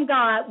word from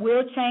God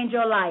will change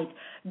your life.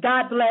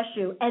 God bless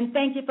you, and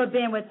thank you for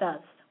being with us.